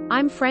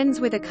 I'm friends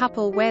with a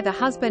couple where the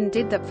husband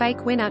did the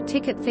fake winner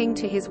ticket thing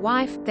to his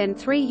wife, then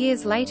 3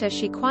 years later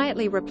she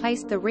quietly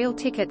replaced the real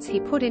tickets he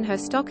put in her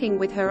stocking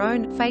with her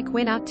own fake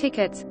winner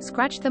tickets,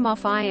 scratched them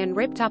off and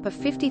ripped up a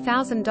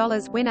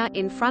 $50,000 winner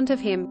in front of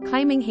him,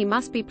 claiming he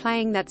must be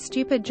playing that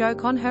stupid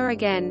joke on her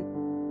again.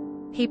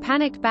 He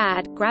panicked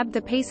bad, grabbed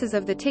the pieces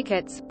of the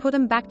tickets, put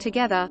them back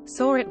together,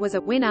 saw it was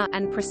a winner,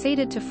 and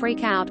proceeded to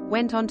freak out,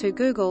 went onto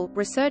Google,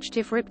 researched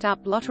if ripped-up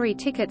lottery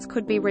tickets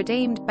could be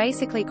redeemed,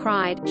 basically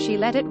cried. She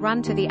let it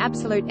run to the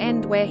absolute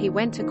end where he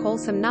went to call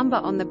some number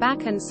on the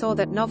back and saw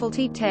that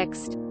novelty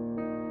text.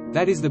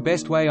 That is the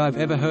best way I've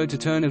ever heard to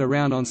turn it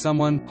around on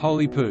someone,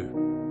 holy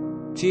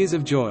poo. Tears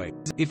of joy.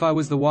 If I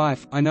was the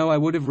wife, I know I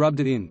would have rubbed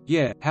it in.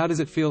 Yeah, how does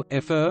it feel,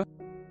 F-er?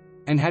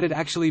 And had it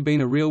actually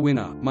been a real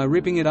winner, my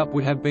ripping it up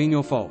would have been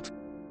your fault.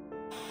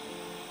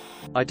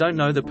 I don't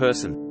know the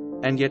person.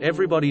 And yet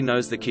everybody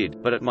knows the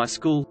kid, but at my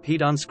school,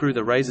 he'd unscrew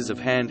the razors of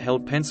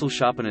hand-held pencil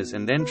sharpeners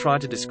and then try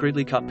to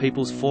discreetly cut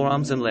people's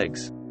forearms and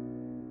legs.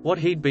 What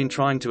he'd been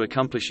trying to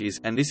accomplish is,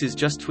 and this is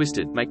just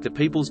twisted, make the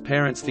people's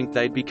parents think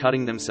they'd be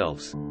cutting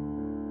themselves.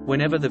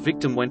 Whenever the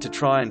victim went to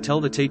try and tell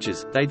the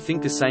teachers, they'd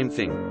think the same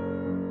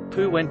thing.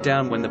 Poo went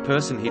down when the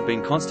person he'd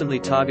been constantly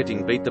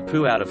targeting beat the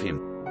poo out of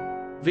him.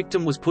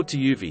 Victim was put to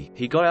UV,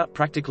 he got out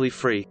practically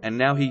free, and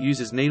now he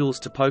uses needles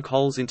to poke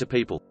holes into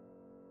people.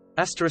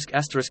 Asterisk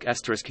asterisk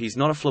asterisk he's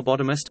not a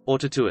phlebotomist, or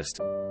tattooist.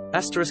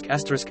 Asterisk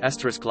asterisk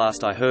asterisk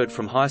last I heard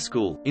from high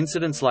school,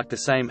 incidents like the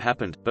same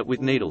happened, but with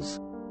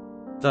needles.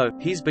 Though,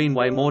 he's been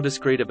way more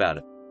discreet about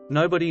it.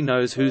 Nobody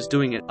knows who's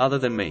doing it, other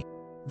than me.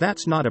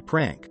 That's not a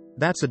prank.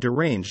 That's a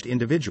deranged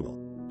individual.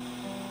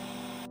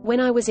 When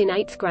I was in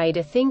 8th grade,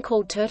 a thing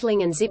called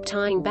turtling and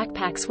zip-tying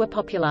backpacks were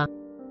popular.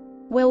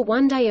 Well,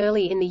 one day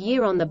early in the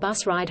year on the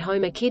bus ride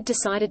home, a kid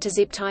decided to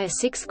zip-tie a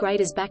 6th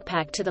grader's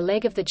backpack to the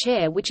leg of the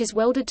chair, which is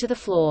welded to the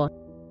floor.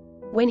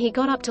 When he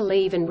got up to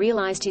leave and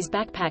realized his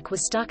backpack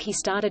was stuck, he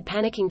started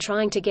panicking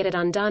trying to get it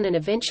undone and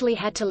eventually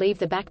had to leave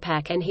the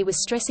backpack, and he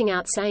was stressing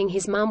out saying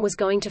his mum was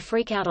going to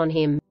freak out on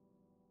him.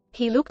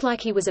 He looked like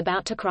he was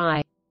about to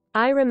cry.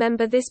 I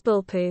remember this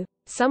bullpoo.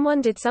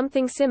 Someone did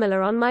something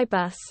similar on my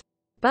bus.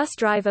 Bus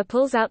driver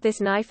pulls out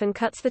this knife and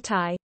cuts the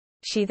tie.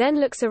 She then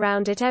looks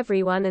around at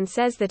everyone and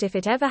says that if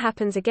it ever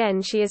happens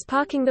again she is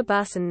parking the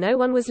bus, and no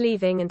one was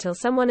leaving until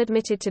someone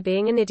admitted to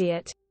being an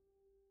idiot.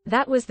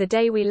 That was the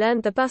day we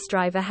learned the bus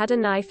driver had a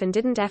knife and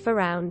didn't F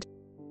around.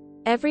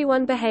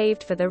 Everyone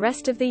behaved for the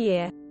rest of the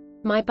year.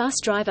 My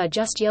bus driver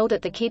just yelled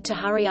at the kid to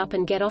hurry up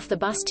and get off the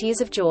bus. Tears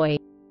of joy.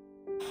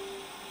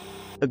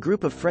 A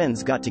group of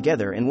friends got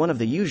together and one of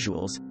the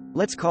usuals,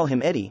 let's call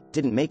him Eddie,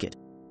 didn't make it.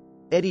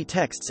 Eddie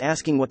texts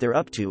asking what they're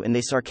up to and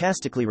they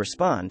sarcastically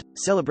respond,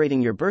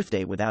 celebrating your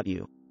birthday without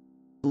you.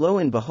 Lo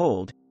and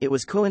behold, it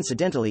was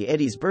coincidentally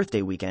Eddie's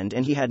birthday weekend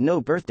and he had no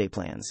birthday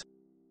plans.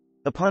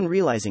 Upon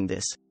realizing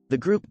this, the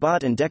group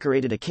bought and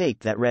decorated a cake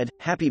that read,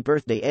 "Happy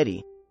Birthday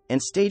Eddie,"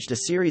 and staged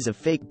a series of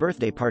fake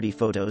birthday party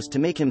photos to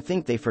make him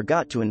think they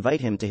forgot to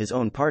invite him to his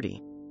own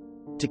party.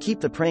 To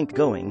keep the prank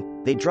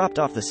going, they dropped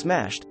off the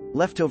smashed,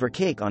 leftover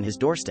cake on his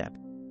doorstep.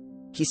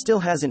 He still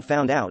hasn't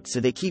found out, so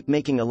they keep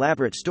making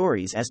elaborate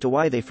stories as to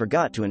why they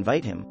forgot to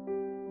invite him.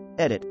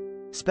 Edit.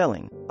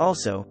 Spelling.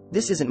 Also,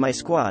 this isn't my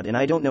squad and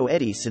I don't know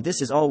Eddie, so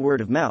this is all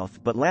word of mouth,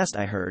 but last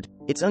I heard,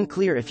 it's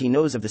unclear if he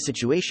knows of the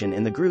situation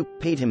and the group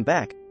paid him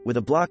back, with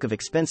a block of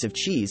expensive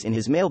cheese in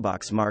his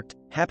mailbox marked,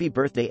 "Happy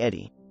Birthday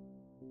Eddie."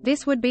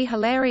 This would be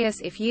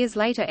hilarious if years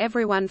later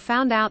everyone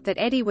found out that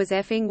Eddie was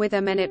effing with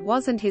him and it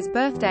wasn't his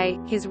birthday.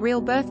 His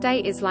real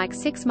birthday is like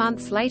 6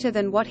 months later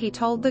than what he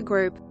told the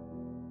group.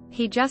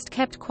 He just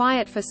kept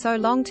quiet for so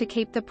long to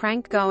keep the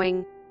prank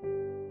going.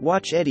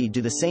 Watch Eddie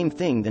do the same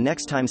thing the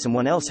next time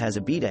someone else has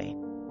a b-day.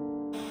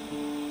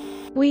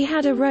 We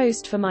had a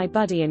roast for my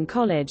buddy in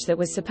college that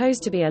was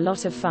supposed to be a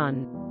lot of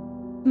fun.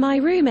 My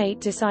roommate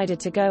decided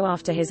to go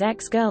after his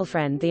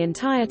ex-girlfriend the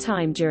entire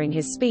time during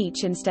his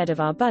speech instead of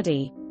our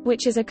buddy,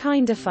 which is a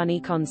kinda funny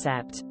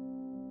concept.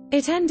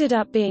 It ended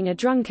up being a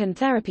drunken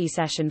therapy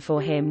session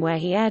for him where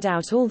he aired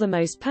out all the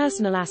most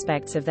personal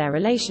aspects of their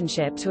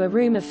relationship to a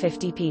room of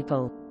 50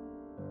 people.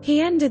 He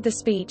ended the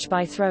speech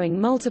by throwing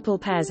multiple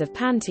pairs of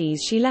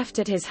panties she left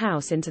at his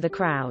house into the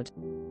crowd.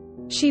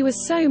 She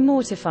was so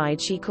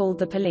mortified she called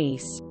the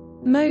police.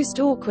 Most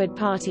awkward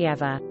party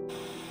ever.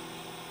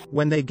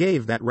 When they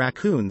gave that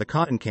raccoon the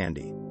cotton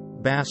candy.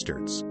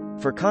 Bastards.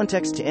 For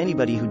context to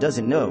anybody who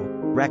doesn't know,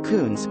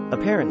 raccoons,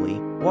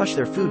 apparently, wash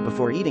their food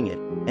before eating it,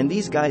 and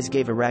these guys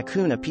gave a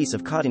raccoon a piece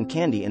of cotton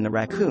candy and the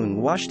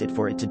raccoon washed it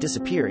for it to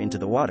disappear into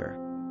the water.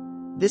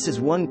 This is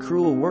one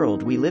cruel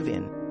world we live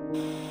in.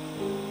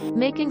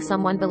 Making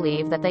someone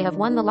believe that they have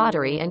won the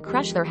lottery and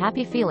crush their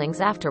happy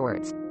feelings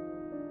afterwards.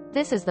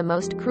 This is the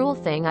most cruel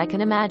thing I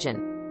can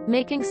imagine.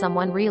 Making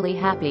someone really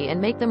happy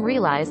and make them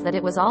realize that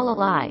it was all a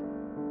lie.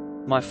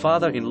 My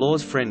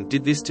father-in-law's friend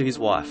did this to his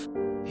wife.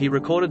 He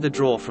recorded the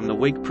draw from the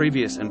week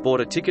previous and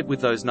bought a ticket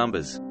with those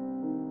numbers.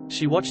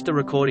 She watched the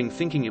recording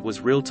thinking it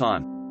was real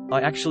time.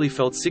 I actually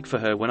felt sick for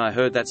her when I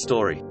heard that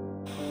story.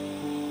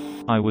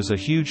 I was a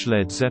huge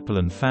Led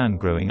Zeppelin fan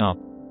growing up,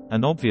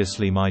 and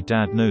obviously my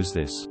dad knows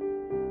this.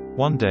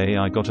 One day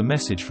I got a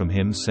message from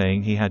him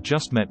saying he had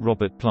just met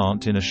Robert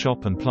Plant in a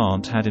shop and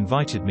Plant had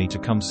invited me to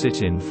come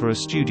sit in for a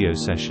studio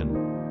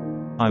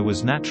session. I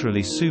was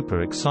naturally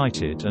super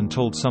excited and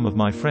told some of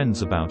my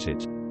friends about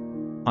it.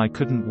 I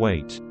couldn't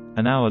wait.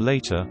 An hour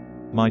later,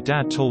 my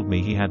dad told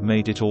me he had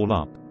made it all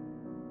up.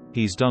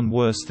 He's done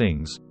worse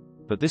things,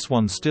 but this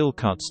one still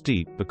cuts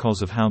deep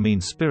because of how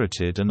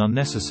mean-spirited and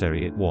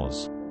unnecessary it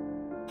was.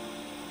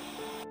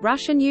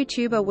 Russian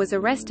YouTuber was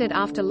arrested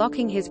after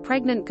locking his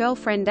pregnant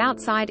girlfriend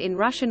outside in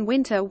Russian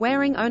winter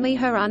wearing only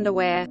her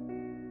underwear.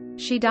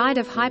 She died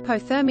of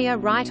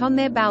hypothermia right on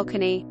their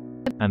balcony.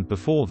 And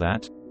before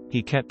that,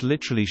 he kept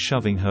literally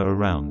shoving her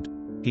around.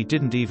 He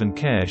didn't even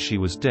care she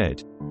was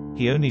dead.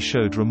 He only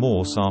showed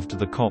remorse after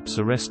the cops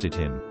arrested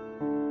him.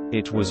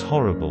 It was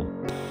horrible.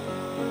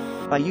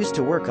 I used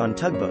to work on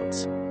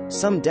tugboats.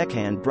 Some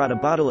deckhand brought a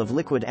bottle of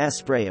liquid ass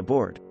spray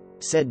aboard.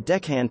 Said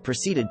deckhand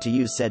proceeded to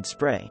use said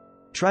spray.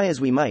 Try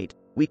as we might,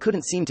 we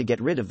couldn't seem to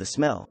get rid of the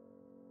smell.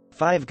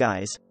 5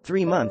 guys,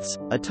 3 months,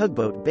 a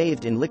tugboat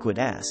bathed in liquid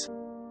ass.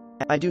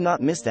 I do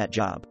not miss that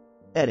job.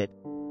 Edit.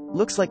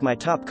 Looks like my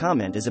top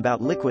comment is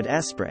about liquid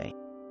ass spray.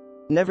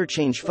 Never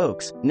change,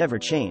 folks, never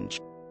change.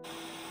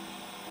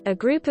 A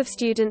group of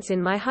students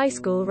in my high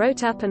school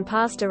wrote up and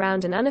passed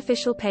around an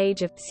unofficial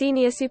page of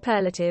senior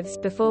superlatives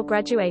before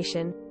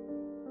graduation.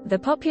 The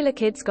popular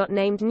kids got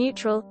named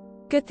neutral,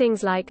 good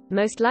things like,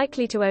 most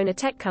likely to own a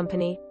tech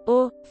company,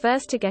 or,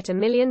 first to get $1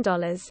 million.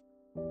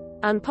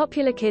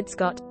 Unpopular kids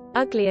got,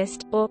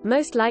 ugliest, or,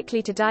 most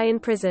likely to die in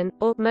prison,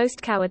 or,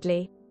 most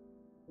cowardly.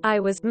 I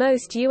was,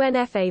 most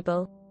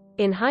unfable.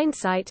 In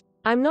hindsight,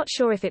 I'm not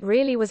sure if it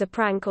really was a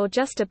prank or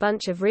just a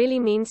bunch of really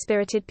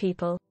mean-spirited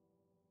people.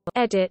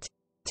 Edit.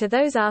 To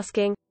those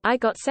asking, I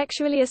got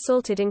sexually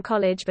assaulted in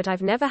college but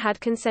I've never had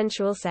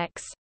consensual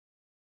sex.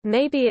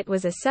 Maybe it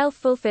was a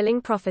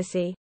self-fulfilling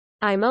prophecy.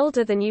 I'm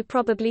older than you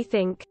probably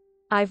think.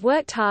 I've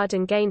worked hard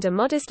and gained a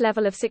modest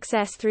level of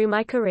success through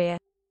my career.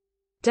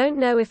 Don't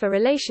know if a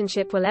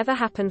relationship will ever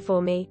happen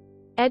for me.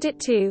 Edit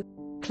 2.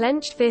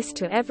 Clenched fist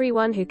to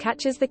everyone who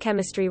catches the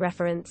chemistry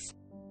reference.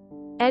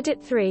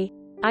 Edit 3.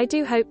 I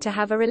do hope to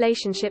have a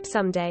relationship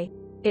someday.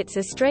 It's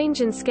a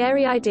strange and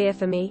scary idea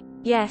for me.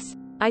 Yes,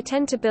 I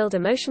tend to build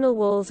emotional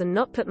walls and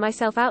not put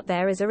myself out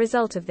there as a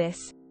result of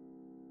this.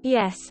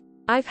 Yes,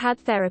 I've had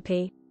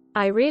therapy.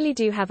 I really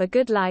do have a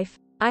good life.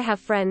 I have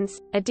friends,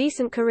 a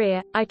decent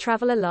career, I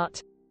travel a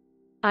lot.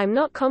 I'm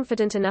not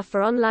confident enough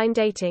for online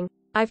dating.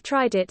 I've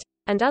tried it,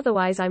 and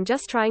otherwise I'm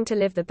just trying to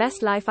live the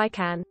best life I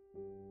can.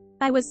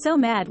 I was so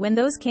mad when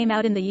those came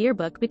out in the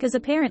yearbook because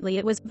apparently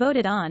it was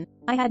voted on.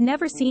 I had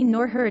never seen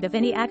nor heard of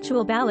any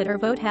actual ballot or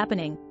vote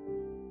happening.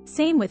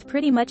 Same with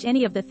pretty much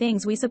any of the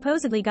things we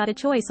supposedly got a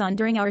choice on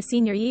during our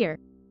senior year.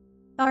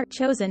 Our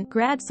chosen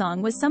grad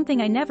song was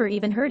something I never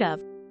even heard of.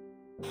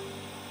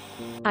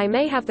 I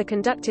may have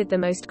conducted the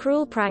most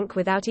cruel prank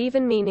without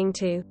even meaning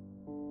to.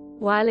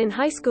 While in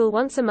high school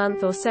once a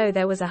month or so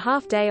there was a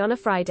half day on a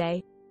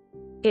Friday.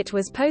 It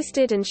was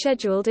posted and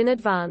scheduled in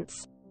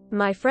advance.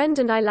 My friend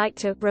and I liked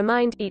to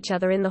remind each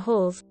other in the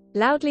halls,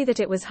 loudly that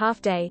it was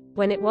half day,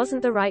 when it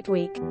wasn't the right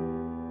week.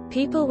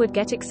 People would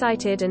get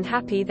excited and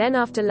happy, then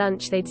after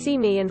lunch they'd see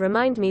me and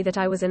remind me that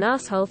I was an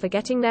asshole for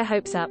getting their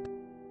hopes up.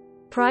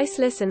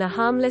 Priceless and a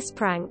harmless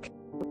prank.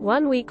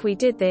 One week we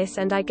did this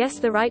and I guess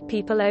the right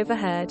people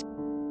overheard.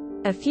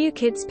 A few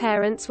kids'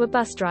 parents were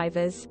bus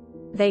drivers.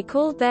 They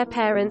called their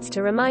parents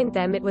to remind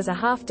them it was a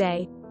half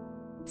day.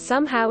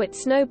 Somehow it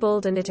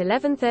snowballed and at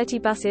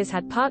 11:30 buses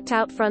had parked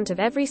out front of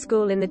every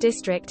school in the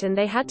district and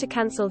they had to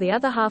cancel the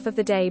other half of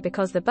the day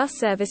because the bus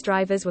service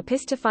drivers were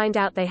pissed to find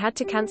out they had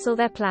to cancel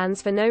their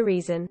plans for no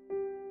reason.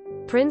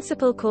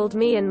 Principal called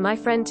me and my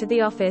friend to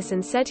the office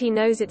and said he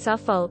knows it's our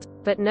fault,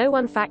 but no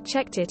one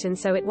fact-checked it and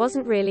so it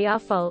wasn't really our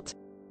fault.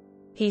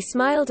 He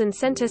smiled and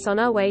sent us on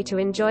our way to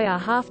enjoy our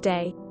half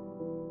day.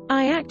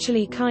 I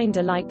actually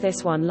kinda like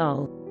this one,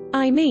 lol.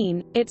 I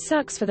mean, it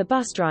sucks for the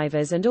bus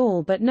drivers and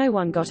all, but no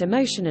one got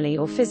emotionally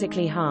or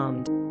physically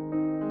harmed.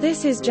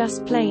 This is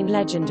just plain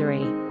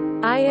legendary.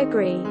 I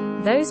agree.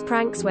 Those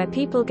pranks where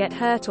people get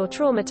hurt or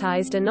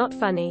traumatized are not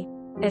funny.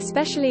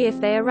 Especially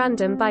if they are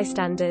random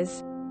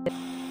bystanders.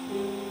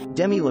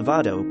 Demi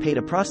Lovato paid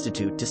a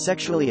prostitute to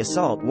sexually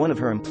assault one of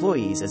her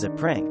employees as a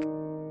prank.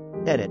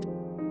 Edit.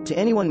 To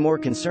anyone more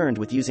concerned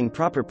with using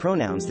proper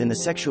pronouns than the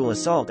sexual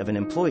assault of an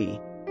employee,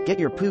 get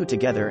your poo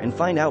together and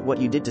find out what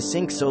you did to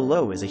sink so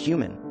low as a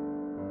human.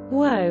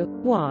 Whoa,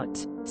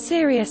 what?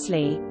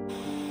 Seriously?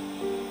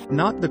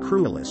 Not the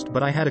cruelest,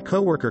 but I had a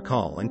coworker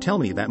call and tell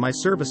me that my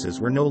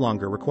services were no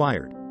longer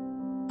required.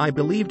 I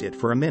believed it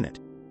for a minute.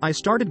 I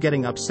started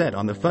getting upset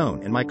on the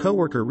phone and my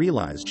coworker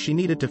realized she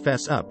needed to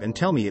fess up and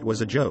tell me it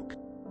was a joke.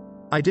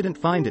 I didn't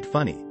find it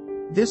funny.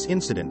 This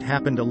incident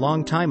happened a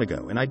long time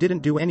ago and I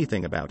didn't do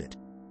anything about it.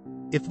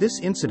 If this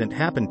incident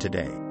happened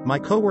today, my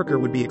coworker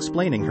would be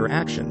explaining her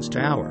actions to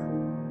our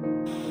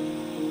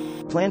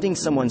Planting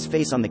someone's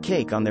face on the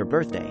cake on their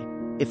birthday.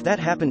 If that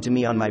happened to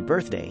me on my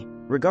birthday,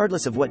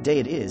 regardless of what day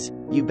it is,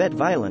 you bet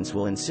violence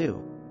will ensue.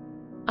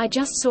 I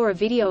just saw a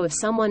video of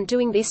someone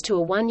doing this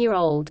to a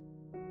 1-year-old.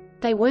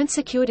 They weren't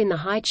secured in the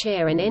high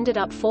chair and ended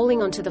up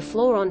falling onto the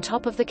floor on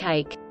top of the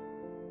cake.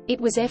 It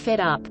was effed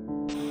up.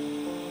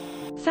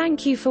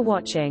 Thank you for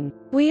watching.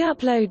 We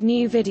upload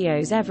new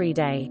videos every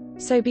day,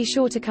 so be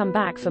sure to come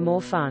back for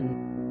more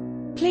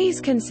fun.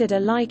 Please consider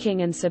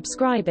liking and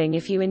subscribing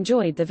if you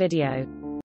enjoyed the video.